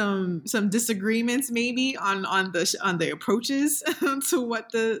have some disagreements maybe on the approaches to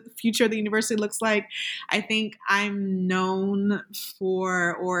what the future of the university looks like. I think I'm known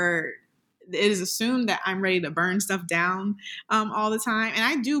for, or it is assumed that I'm ready to burn stuff down all the time. And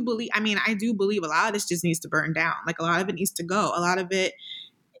I do believe a lot of this just needs to burn down. Like a lot of it needs to go. A lot of it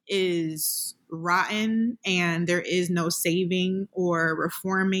is rotten and there is no saving or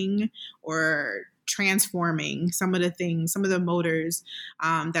reforming or transforming some of the motors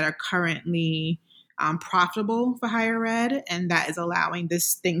that are currently profitable for higher ed, and that is allowing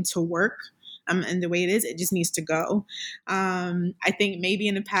this thing to work and the way it is, it just needs to go. I think maybe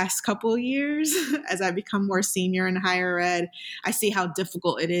in the past couple of years, as I become more senior in higher ed, I see how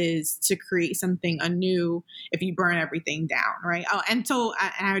difficult it is to create something anew if you burn everything down, right? Oh, and so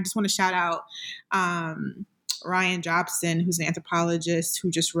I just want to shout out Ryan Jobson, who's an anthropologist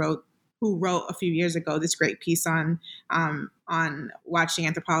who wrote a few years ago this great piece on watching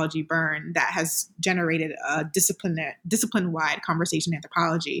anthropology burn that has generated a discipline-wide conversation in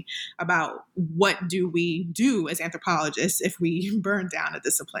anthropology about what do we do as anthropologists if we burn down a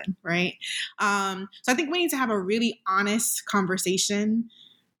discipline, right? So I think we need to have a really honest conversation,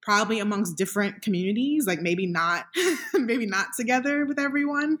 probably amongst different communities, like maybe not together with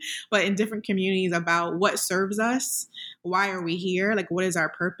everyone, but in different communities, about what serves us, why are we here, like what is our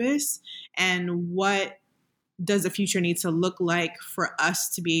purpose, and what does the future need to look like for us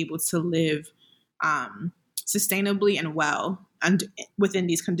to be able to live sustainably and well and within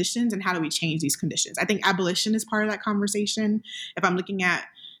these conditions, and how do we change these conditions? I think abolition is part of that conversation. If I'm looking at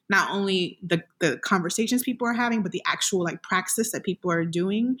not only the conversations people are having, but the actual like praxis that people are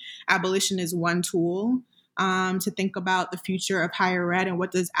doing, abolition is one tool to think about the future of higher ed and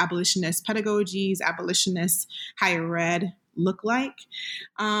what does abolitionist pedagogies, abolitionist higher ed look like.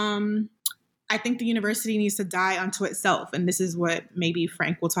 I think the university needs to die unto itself. And this is what maybe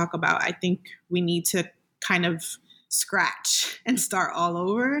Frank will talk about. I think we need to kind of scratch and start all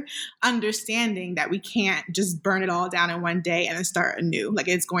over, understanding that we can't just burn it all down in one day and then start anew. Like,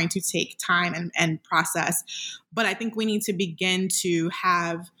 it's going to take time and process. But I think we need to begin to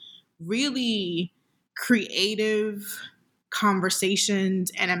have really creative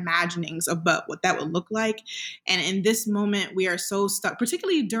conversations and imaginings about what that would look like. And in this moment, we are so stuck,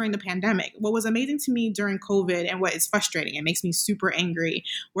 particularly during the pandemic. What was amazing to me during COVID, and what is frustrating, it makes me super angry,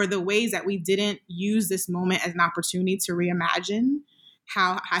 were the ways that we didn't use this moment as an opportunity to reimagine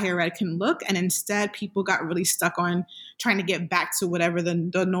how higher ed can look. And instead, people got really stuck on trying to get back to whatever the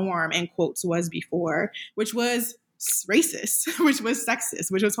norm, in quotes, was before, which was racist, which was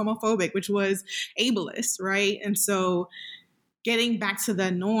sexist, which was homophobic, which was ableist, right? And so getting back to the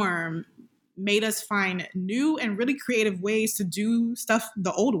norm made us find new and really creative ways to do stuff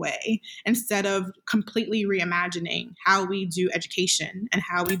the old way, instead of completely reimagining how we do education and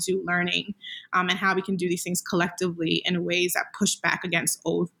how we do learning, and how we can do these things collectively in ways that push back against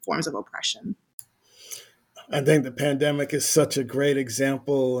old forms of oppression. I think the pandemic is such a great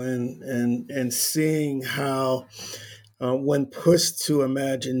example, and seeing how when pushed to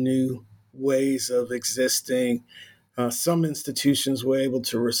imagine new ways of existing, some institutions were able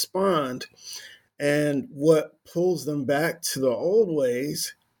to respond. And what pulls them back to the old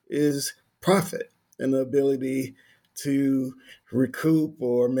ways is profit and the ability to recoup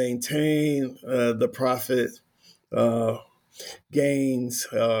or maintain the profit gains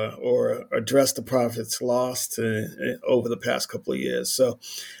or address the profits lost over the past couple of years. So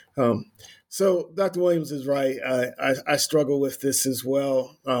Dr. Williams is right. I struggle with this as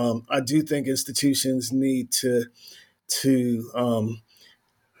well. I do think institutions need to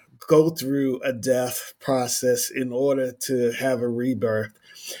go through a death process in order to have a rebirth.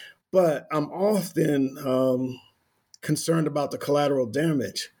 But I'm often concerned about the collateral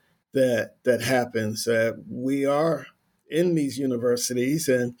damage that happens. We are in these universities,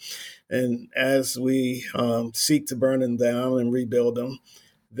 and as we seek to burn them down and rebuild them,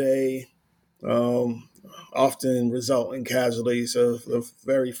 they often result in casualties of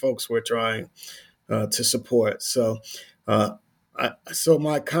very folks we're trying to support. So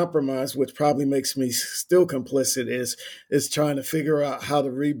my compromise, which probably makes me still complicit, is trying to figure out how to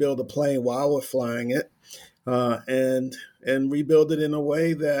rebuild a plane while we're flying it, and rebuild it in a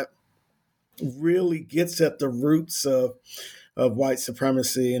way that really gets at the roots of white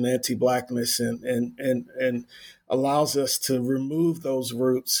supremacy and anti-Blackness, and allows us to remove those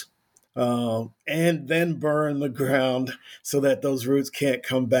roots and then burn the ground so that those roots can't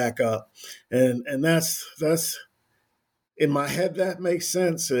come back up. And that's in my head, that makes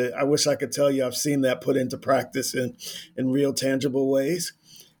sense. I wish I could tell you I've seen that put into practice in real tangible ways.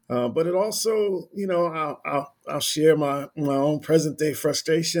 But it also, I'll share my own present day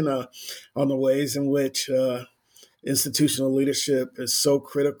frustration on the ways in which institutional leadership is so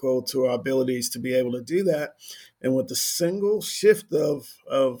critical to our abilities to be able to do that. And with the single shift of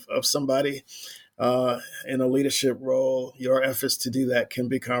somebody in a leadership role, your efforts to do that can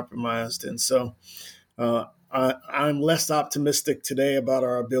be compromised. And so I'm less optimistic today about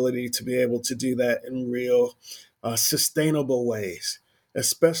our ability to be able to do that in real sustainable ways,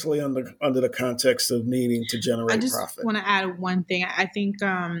 especially under the context of needing to generate profit. I just want to add one thing. I think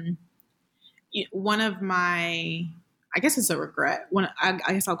one of my I guess it's a regret. I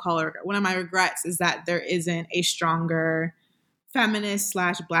guess I'll call it a regret. One of my regrets is that there isn't a stronger feminist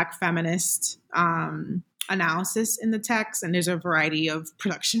 / Black feminist analysis in the text, and there's a variety of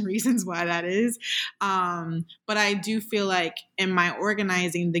production reasons why that is. But I do feel like in my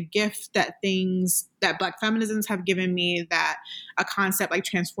organizing, the gift that things that Black feminisms have given me, that a concept like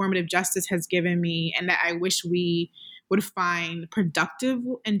transformative justice has given me, and that I wish we would find productive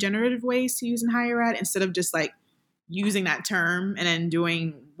and generative ways to use in higher ed instead of just like using that term and then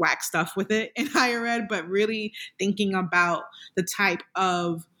doing whack stuff with it in higher ed, but really thinking about the type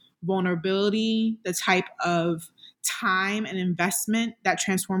of vulnerability, the type of time and investment that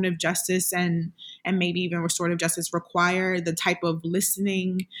transformative justice and maybe even restorative justice require, the type of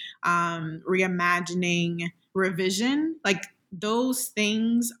listening, reimagining, revision, like those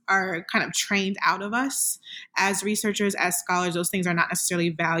things are kind of trained out of us as researchers, as scholars. Those things are not necessarily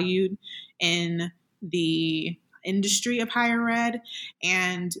valued in the industry of higher ed.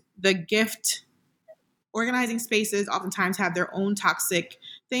 And the gift, organizing spaces oftentimes have their own toxic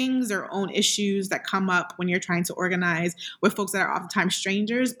things, their own issues that come up when you're trying to organize with folks that are oftentimes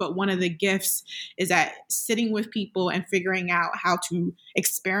strangers. But one of the gifts is that sitting with people and figuring out how to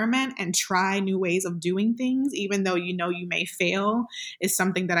experiment and try new ways of doing things, even though you know you may fail, is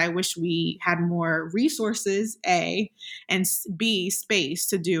something that I wish we had more resources, A, and B, space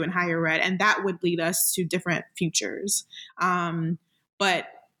to do in higher ed. And that would lead us to different futures. But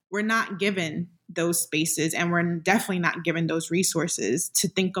we're not given those spaces, and we're definitely not given those resources to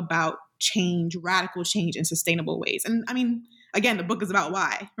think about change, radical change in sustainable ways. And I mean, again, the book is about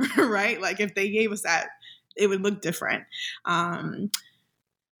why, right? Like if they gave us that, it would look different.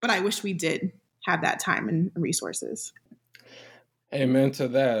 But I wish we did have that time and resources. Amen to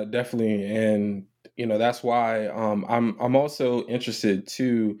that, definitely. And that's why I'm also interested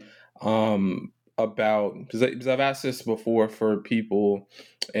too about, because I've asked this before for people,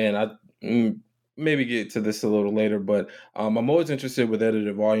 and I maybe get to this a little later, but I'm always interested with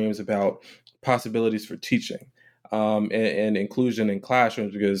edited volumes about possibilities for teaching and inclusion in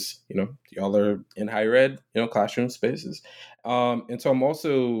classrooms, because y'all are in higher ed, classroom spaces, and so I'm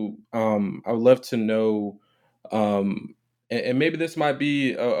also I would love to know, and maybe this might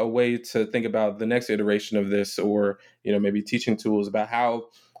be a way to think about the next iteration of this, or maybe teaching tools about how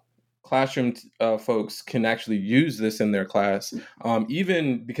classroom folks can actually use this in their class,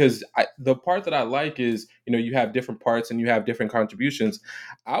 even because the part that I like is, you have different parts and you have different contributions.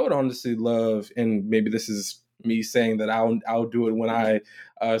 I would honestly love, and maybe this is me saying that I'll do it when I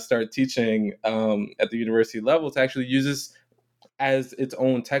start teaching at the university level, to actually use this as its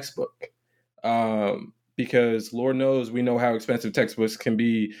own textbook. Because Lord knows we know how expensive textbooks can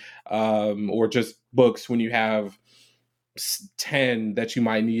be, or just books when you have 10 that you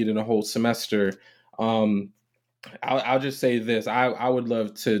might need in a whole semester. I'll just say this. I would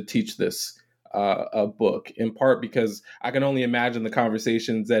love to teach this a book, in part because I can only imagine the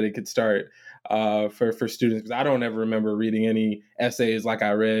conversations that it could start for students, because I don't ever remember reading any essays like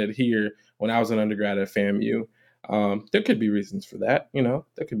I read here when I was an undergrad at FAMU. There could be reasons for that,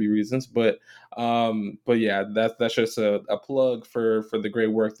 there could be reasons, but yeah, that's just a plug for the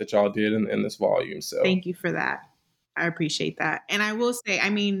great work that y'all did in this volume. So thank you for that. I appreciate that. And I will say, I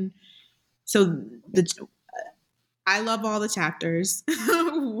mean, I love all the chapters.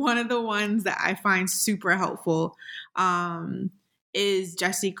 One of the ones that I find super helpful is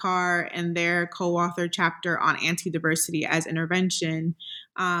Jesse Carr and their co-author chapter on anti-diversity as intervention,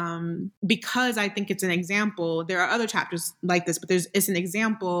 because I think it's an example. There are other chapters like this, but it's an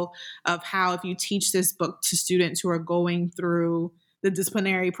example of how, if you teach this book to students who are going through the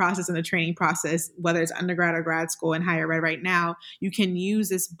disciplinary process and the training process, whether it's undergrad or grad school and higher ed right now, you can use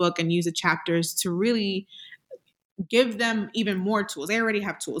this book and use the chapters to really give them even more tools. They already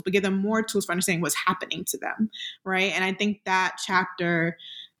have tools, but give them more tools for understanding what's happening to them, right? And I think that chapter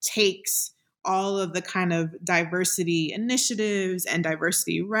takes all of the kind of diversity initiatives and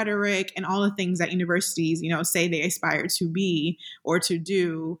diversity rhetoric and all the things that universities, say they aspire to be or to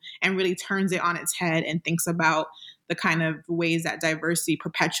do, and really turns it on its head and thinks about the kind of ways that diversity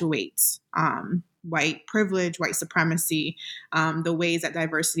perpetuates white privilege, white supremacy, the ways that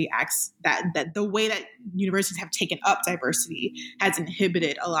diversity acts, that the way that universities have taken up diversity has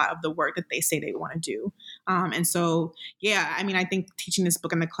inhibited a lot of the work that they say they want to do. And so, yeah, I mean, I think teaching this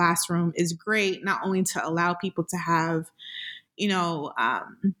book in the classroom is great, not only to allow people to have,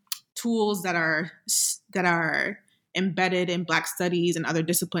 tools that are embedded in Black studies and other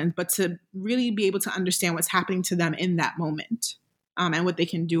disciplines, but to really be able to understand what's happening to them in that moment, and what they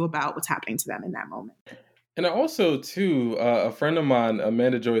can do about what's happening to them in that moment. And also, too, a friend of mine,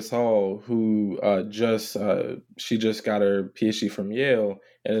 Amanda Joyce Hall, who she just got her PhD from Yale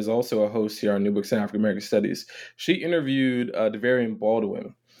and is also a host here on New Books in African American Studies. She interviewed Devarian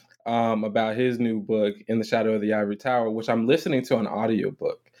Baldwin about his new book, In the Shadow of the Ivory Tower, which I'm listening to on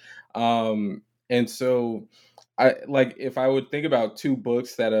audiobook. And so I like, if I would think about two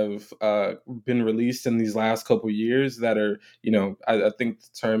books that have been released in these last couple of years that are, I think the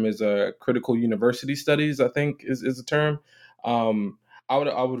term is critical university studies, I think is the term. Um, I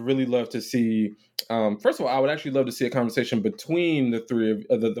would really love to see. First of all, I would actually love to see a conversation between the three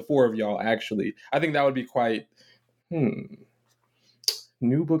of the four of y'all. Actually, I think that would be quite.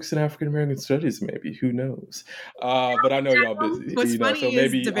 New books in African American studies, maybe, who knows? But I know y'all busy, What's so funny is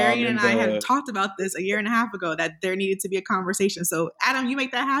maybe Devarian in and I had the talked about this a year and a half ago, that there needed to be a conversation. So Adam, you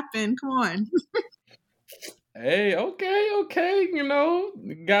make that happen. Come on. Hey, okay,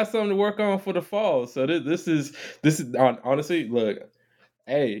 got something to work on for the fall. So this is honestly, look,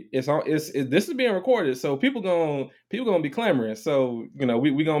 hey, this is being recorded, so people gonna be clamoring. So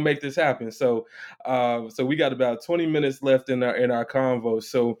we gonna make this happen. So we got about 20 minutes left in our convo.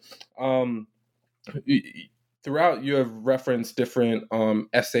 So throughout, you have referenced different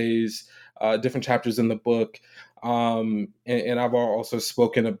essays, different chapters in the book. And I've also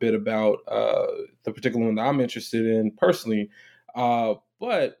spoken a bit about the particular one that I'm interested in personally.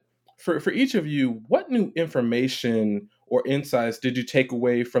 But for each of you, what new information or insights did you take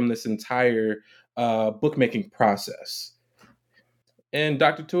away from this entire bookmaking process? And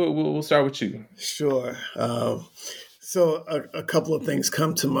Dr. Tuitt, we'll start with you. Sure. So a couple of things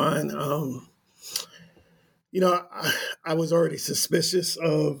come to mind. I was already suspicious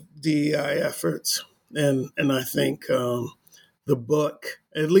of DEI efforts, and I think the book,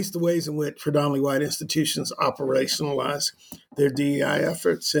 at least the ways in which predominantly white institutions operationalize their DEI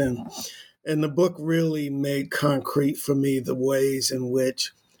efforts, and the book really made concrete for me the ways in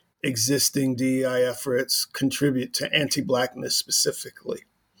which existing DEI efforts contribute to anti-Blackness specifically.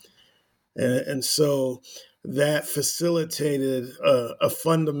 And so that facilitated a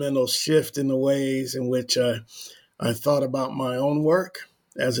fundamental shift in the ways in which I thought about my own work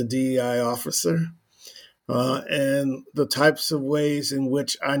as a DEI officer, and the types of ways in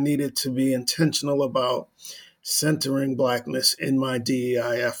which I needed to be intentional about centering Blackness in my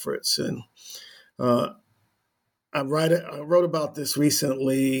DEI efforts. And I wrote about this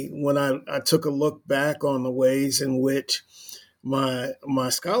recently when I took a look back on the ways in which my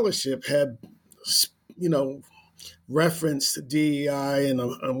scholarship had, referenced DEI in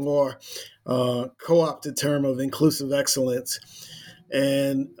a more co-opted term of inclusive excellence,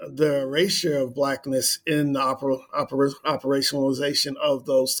 and the erasure of Blackness in the operationalization of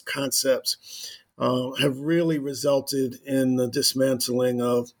those concepts have really resulted in the dismantling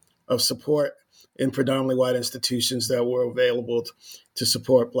of support in predominantly white institutions that were available to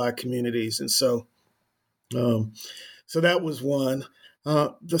support Black communities. And so that was one.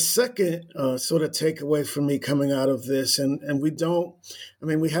 The second sort of takeaway for me coming out of this, and we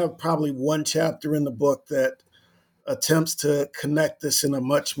have probably one chapter in the book that attempts to connect this in a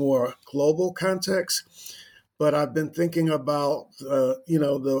much more global context. But I've been thinking about,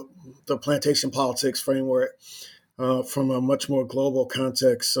 the plantation politics framework from a much more global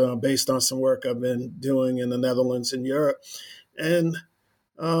context based on some work I've been doing in the Netherlands and Europe. And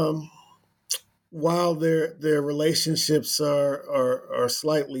while their relationships are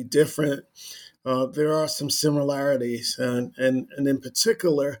slightly different, there are some similarities, and in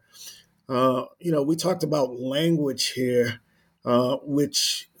particular, we talked about language here,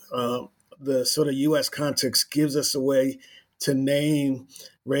 which the sort of U.S. context gives us a way to name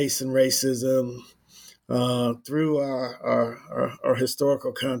race and racism through our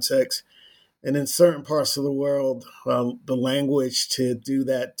historical context. And in certain parts of the world, the language to do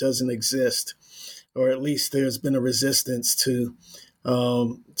that doesn't exist, or at least there's been a resistance to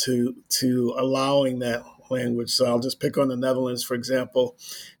allowing that language. So I'll just pick on the Netherlands, for example.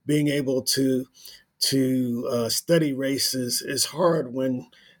 Being able to study races is hard when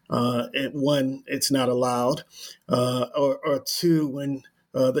one, it's not allowed, or two, when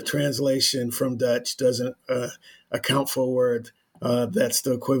the translation from Dutch doesn't account for a word that's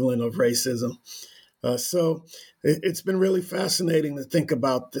the equivalent of racism. So it's been really fascinating to think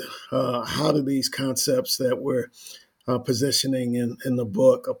about how do these concepts that we're positioning in the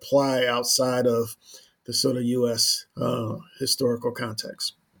book apply outside of the sort of U.S. Historical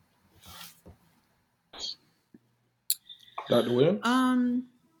context. Dr. Williams?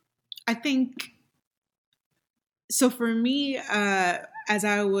 I think so. For me, as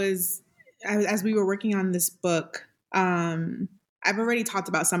we were working on this book, I've already talked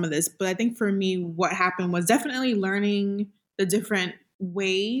about some of this, but I think for me, what happened was definitely learning the different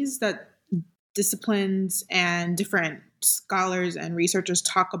ways that disciplines and different scholars and researchers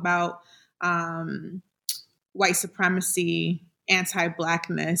talk about white supremacy,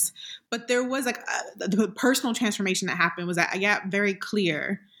 anti-Blackness. But there was like the personal transformation that happened was that I got very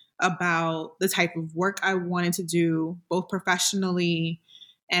clear about the type of work I wanted to do, both professionally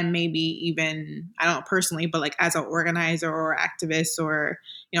and maybe even, I don't know, personally, but like as an organizer or activist or,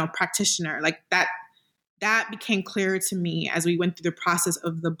 practitioner. Like that became clearer to me as we went through the process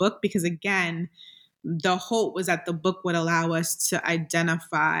of the book, because again, the hope was that the book would allow us to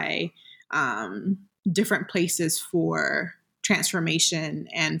identify different places for transformation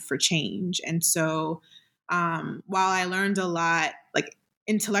and for change. And so while I learned a lot, like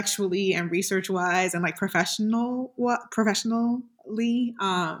intellectually and research wise and like professionally,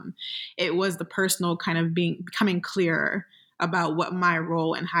 it was the personal kind of becoming clearer about what my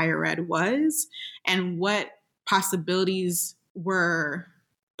role in higher ed was and what possibilities were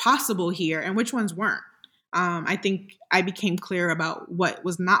possible here and which ones weren't. I think I became clear about what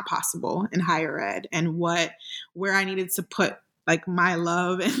was not possible in higher ed and where I needed to put like my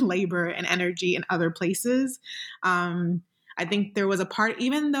love and labor and energy in other places. I think there was a part,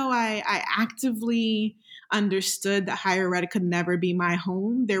 even though I actively understood that higher ed could never be my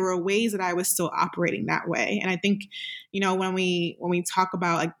home, there were ways that I was still operating that way. And I think, when we talk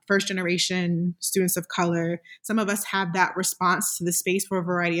about like first generation students of color, some of us have that response to the space for a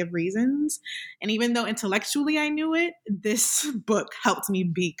variety of reasons. And even though intellectually I knew it, this book helped me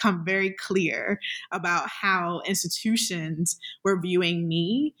become very clear about how institutions were viewing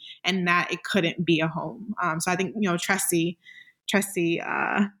me and that it couldn't be a home. So I think, Tressie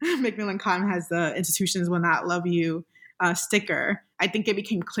McMillan Cotton has the "Institutions Will Not Love You" sticker. I think it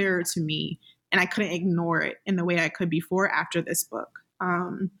became clearer to me, and I couldn't ignore it in the way I could before after this book.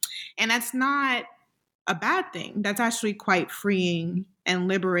 And that's not a bad thing. That's actually quite freeing and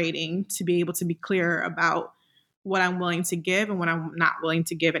liberating to be able to be clear about what I'm willing to give and what I'm not willing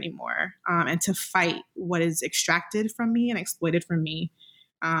to give anymore, and to fight what is extracted from me and exploited from me,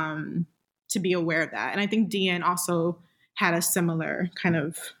 to be aware of that. And I think Dean also had a similar kind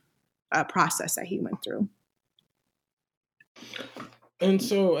of process that he went through. And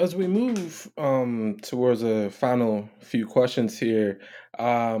so as we move towards a final few questions here,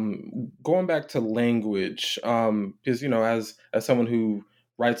 going back to language, because, as someone who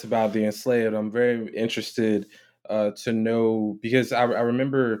writes about the enslaved, I'm very interested to know, because I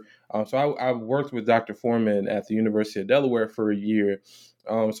remember, I worked with Dr. Foreman at the University of Delaware for a year.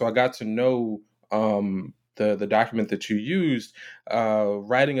 So I got to know the document that you used,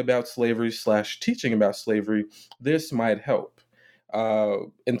 writing about slavery / teaching about slavery. This might help.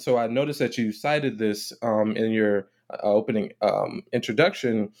 And so I noticed that you cited this in your opening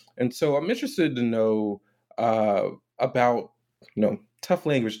introduction. And so I'm interested to know about, tough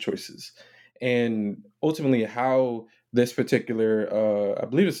language choices and ultimately how this particular, I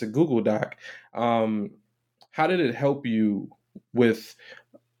believe it's a Google Doc, how did it help you with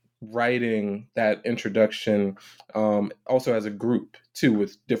writing that introduction, also as a group too,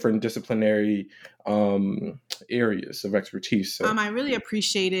 with different disciplinary areas of expertise? So. I really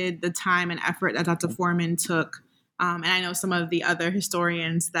appreciated the time and effort that Dr. Foreman took. And I know some of the other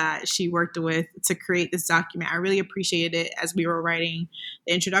historians that she worked with to create this document. I really appreciated it as we were writing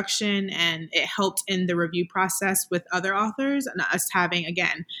the introduction, and it helped in the review process with other authors and us having,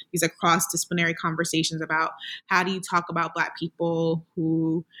 again, these cross-disciplinary conversations about how do you talk about Black people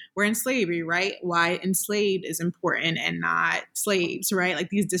who were in slavery, right? Why enslaved is important and not slaves, right?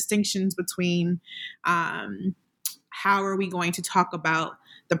 Like these distinctions between how are we going to talk about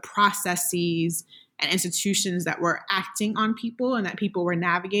the processes and institutions that were acting on people and that people were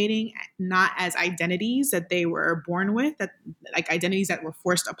navigating, not as identities that they were born with, that like identities that were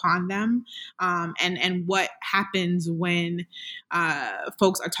forced upon them, and what happens when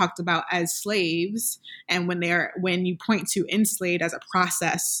folks are talked about as slaves, and when you point to enslaved as a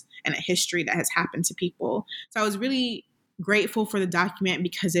process and a history that has happened to people. So I was really grateful for the document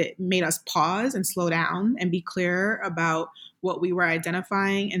because it made us pause and slow down and be clear about what we were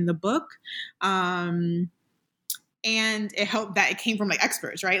identifying in the book. And it helped that it came from like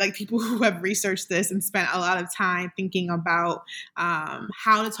experts, right? Like people who have researched this and spent a lot of time thinking about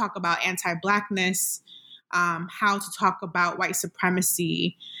how to talk about anti-Blackness, how to talk about white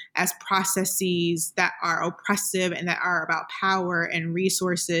supremacy as processes that are oppressive and that are about power and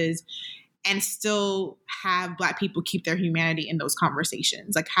resources, and still have Black people keep their humanity in those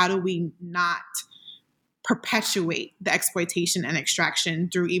conversations. Like, how do we not perpetuate the exploitation and extraction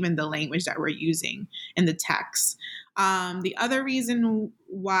through even the language that we're using in the text? The other reason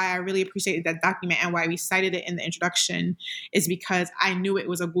why I really appreciated that document and why we cited it in the introduction is because I knew it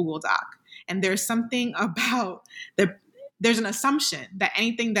was a Google Doc. And there's something about there's an assumption that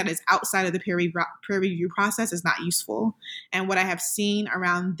anything that is outside of the peer review process is not useful. And what I have seen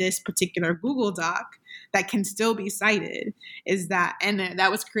around this particular Google Doc that can still be cited is that, and that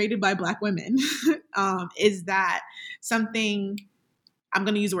was created by Black women, is that something, I'm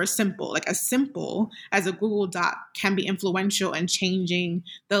going to use the word simple, like as simple as a Google Doc can be influential in changing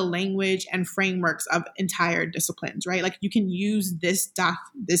the language and frameworks of entire disciplines, right? Like you can use this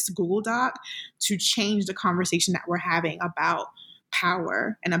Google Doc to change the conversation that we're having about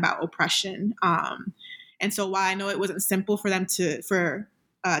power and about oppression. And so while I know it wasn't simple for Dr.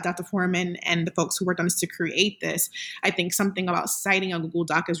 Foreman and the folks who worked on this to create this, I think something about citing a Google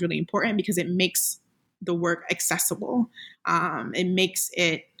Doc is really important because it makes the work accessible. It makes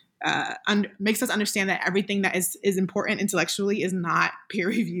us understand that everything that is important intellectually is not peer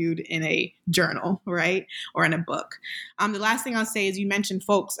reviewed in a journal, right, or in a book. The last thing I'll say is you mentioned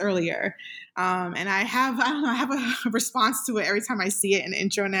folks earlier, and I have a response to it every time I see it in the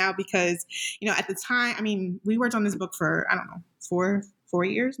intro now because at the time, I mean, we worked on this book for four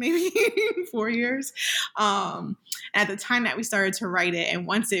years, maybe 4 years. At the time that we started to write it, and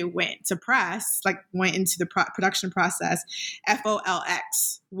once it went to press, like went into the production process,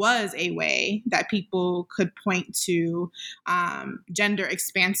 FOLX was a way that people could point to gender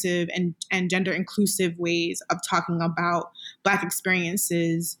expansive and gender inclusive ways of talking about Black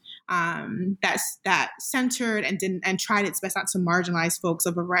experiences that centered and tried its best not to marginalize folks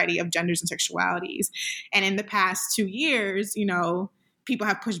of a variety of genders and sexualities. And in the past 2 years, people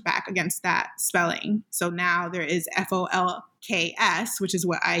have pushed back against that spelling. So now there is FOLKS, which is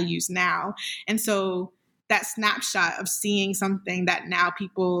what I use now. And so that snapshot of seeing something that now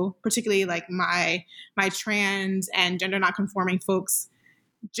people, particularly like my trans and gender nonconforming folks,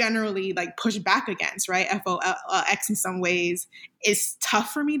 generally like push back against, right? FOLX in some ways is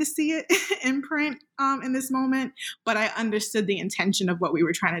tough for me to see it in print in this moment, but I understood the intention of what we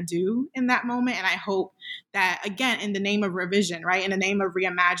were trying to do in that moment. And I hope that, again, in the name of revision, right, in the name of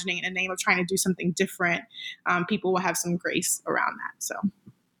reimagining, in the name of trying to do something different, people will have some grace around that. So.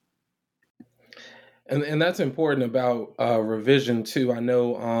 And that's important about revision too. I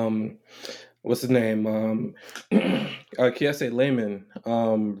know, what's his name? Kiese Lehman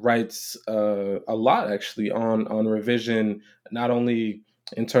writes a lot actually on revision, not only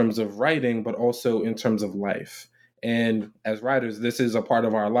in terms of writing, but also in terms of life. And as writers, this is a part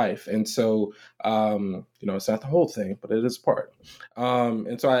of our life. And so, it's not the whole thing, but it is part.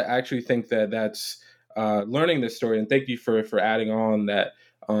 And so I actually think that that's learning this story. And thank you for adding on that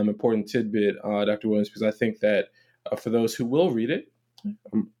important tidbit, Dr. Williams, because I think that for those who will read it,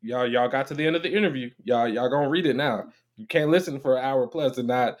 y'all got to the end of the interview. Y'all gonna read it now. You can't listen for an hour plus and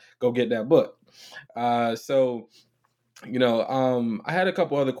not go get that book. I had a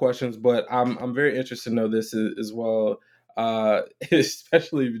couple other questions, but I'm very interested to know this as well,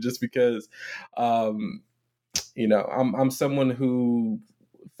 especially just because, I'm someone who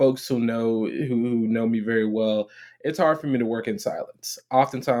folks who know me very well, it's hard for me to work in silence.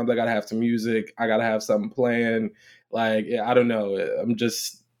 Oftentimes I gotta have some music. I gotta have something playing. Like, I don't know.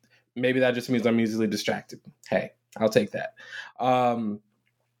 Maybe that just means I'm easily distracted. Hey, I'll take that. And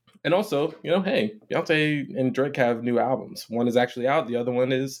also, hey, Beyonce and Drake have new albums. One is actually out. The other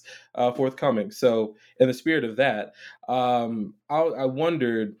one is forthcoming. So in the spirit of that, I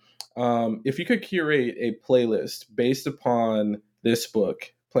wondered if you could curate a playlist based upon this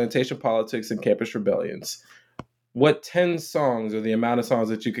book, Plantation Politics and Campus Rebellions, what 10 songs or the amount of songs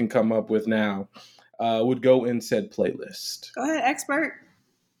that you can come up with now would go in said playlist? Go ahead, expert.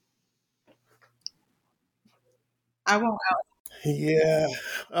 I won't out. Yeah.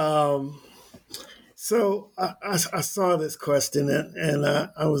 So I saw this question and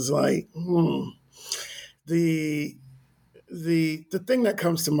I was like, The thing that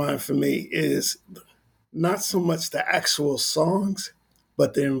comes to mind for me is not so much the actual songs,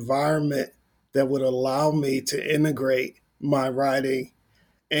 but the environment that would allow me to integrate my writing.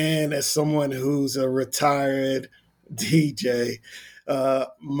 And as someone who's a retired DJ, the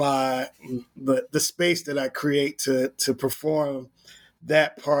space that I create to perform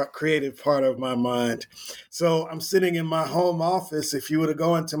that creative part of my mind. So I'm sitting in my home office. If you were to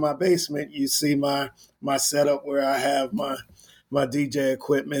go into my basement, you see my setup where I have my DJ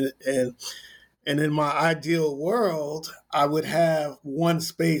equipment, and in my ideal world, I would have one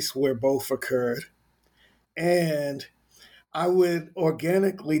space where both occurred. And I would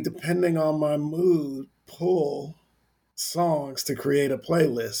organically, depending on my mood, pull songs to create a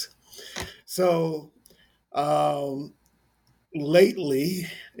playlist. So Lately,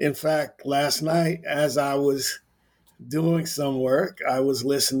 in fact, last night, as I was doing some work, I was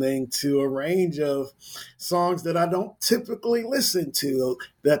listening to a range of songs that I don't typically listen to,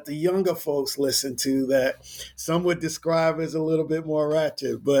 that the younger folks listen to, that some would describe as a little bit more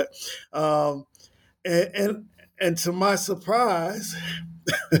ratchet. But and and, and to my surprise,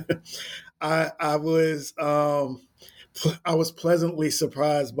 I was I was pleasantly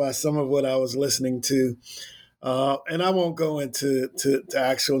surprised by some of what I was listening to. And I won't go into to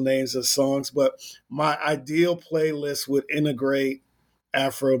actual names of songs, but my ideal playlist would integrate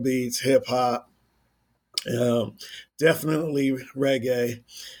Afro beats, hip hop, um, definitely reggae.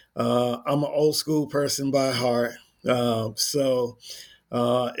 I'm an old school person by heart, so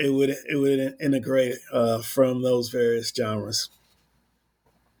it would integrate from those various genres.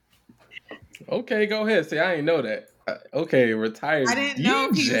 Okay, go ahead. See, I ain't know that. Okay, I retired didn't know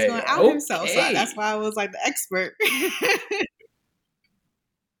if he was going DJ. to out himself, so that's Okay. why I was like the expert.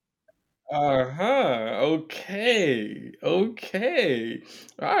 Okay. Okay.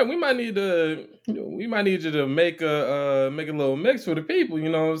 All right. We might need you to make a little mix for the people. You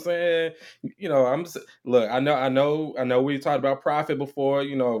know what I'm saying? Look. I know. We talked about profit before.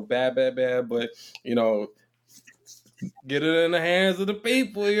 Bad, bad, bad. But you know, get it in the hands of the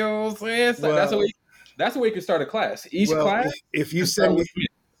people. You know what I'm saying? So that's a Well, way. That's a way you can start a class. Each well, class if you can start send me with me.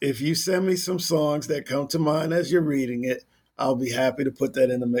 if you send me some songs that come to mind as you're reading it, I'll be happy to put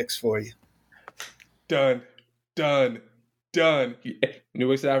that in the mix for you. Done. Done. Done. New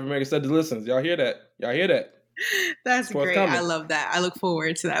West African American Studies listens. Y'all hear that? Y'all hear that? It's That's great. I forthcoming. love that. I look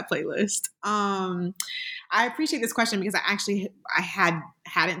forward to that playlist. I appreciate this question because I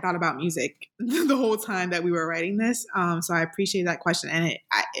hadn't thought about music the whole time that we were writing this. So I appreciate that question, and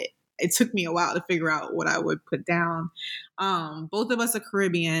it took me a while to figure out what I would put down. Both of us are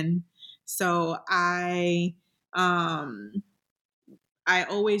Caribbean, so I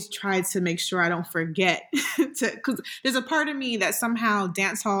always try to make sure I don't forget because there's a part of me that somehow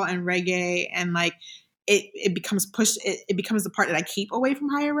dancehall and reggae and like it becomes pushed. It becomes the part that I keep away from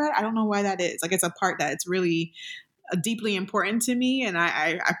higher ed. I don't know why that is. Like it's a part that it's really deeply important to me, and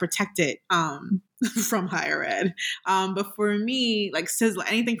I protect it from higher ed. But for me, like Sizzla,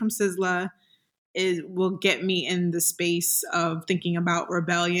 anything from Sizzla will get me in the space of thinking about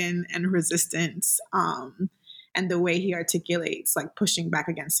rebellion and resistance. And the way he articulates like pushing back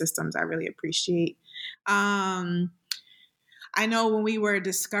against systems, I really appreciate. I know when we were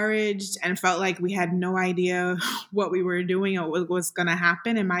discouraged and felt like we had no idea what we were doing or what was going to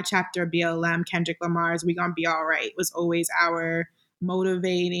happen, in my chapter, BLM, Kendrick Lamar's We Gonna Be All Right was always our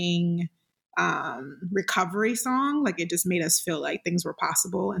motivating recovery song. Like it just made us feel like things were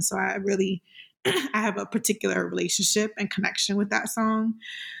possible. And so I have a particular relationship and connection with that song.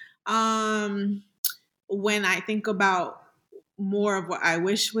 When I think about more of what I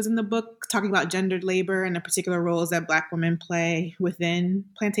wish was in the book, talking about gendered labor and the particular roles that Black women play within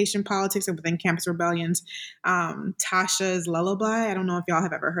plantation politics and within campus rebellions. Tasha's Lullaby. I don't know if y'all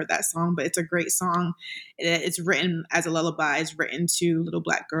have ever heard that song, but it's a great song. It's written as a lullaby. It's written to little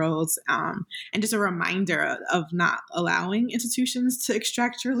Black girls, and just a reminder of not allowing institutions to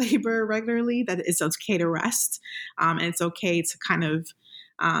extract your labor regularly, that it's okay to rest, and it's okay to kind of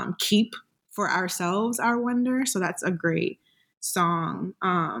keep for ourselves our wonder. So that's a great song.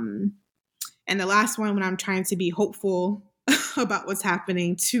 And the last one, when I'm trying to be hopeful about what's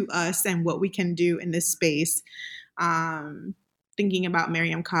happening to us and what we can do in this space, thinking about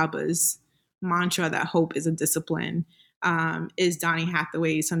Miriam Kaba's mantra that hope is a discipline, is Donny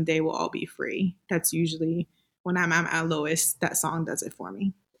Hathaway's Someday We'll All Be Free. That's usually when I'm at my lowest, that song does it for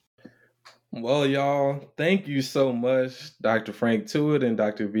me. Well, y'all, thank you so much, Dr. Frank Tuitt and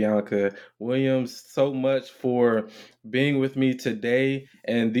Dr. Bianca Williams, so much for being with me today.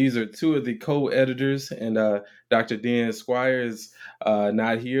 And these are two of the co-editors. And Dr. Dan Squire is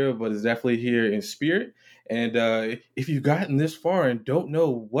not here, but is definitely here in spirit. And if you've gotten this far and don't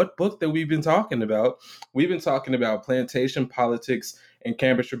know what book that we've been talking about Plantation Politics and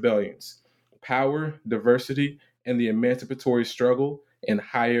Campus Rebellions, Power, Diversity, and the Emancipatory Struggle in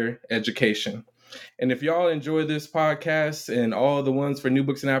Higher Education. And if y'all enjoy this podcast and all the ones for New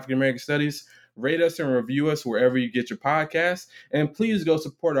Books in African American Studies, rate us and review us wherever you get your podcasts. And please go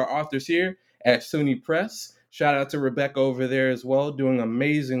support our authors here at SUNY Press. Shout out to Rebecca over there as well, doing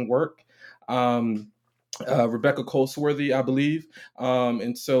amazing work. Rebecca Colesworthy, I believe.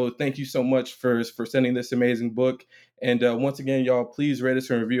 And so thank you so much for sending this amazing book. And once again, y'all, please rate us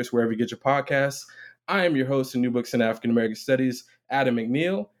and review us wherever you get your podcasts. I am your host of New Books in African American Studies, Adam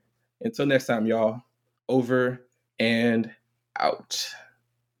McNeil. Until next time, y'all, over and out.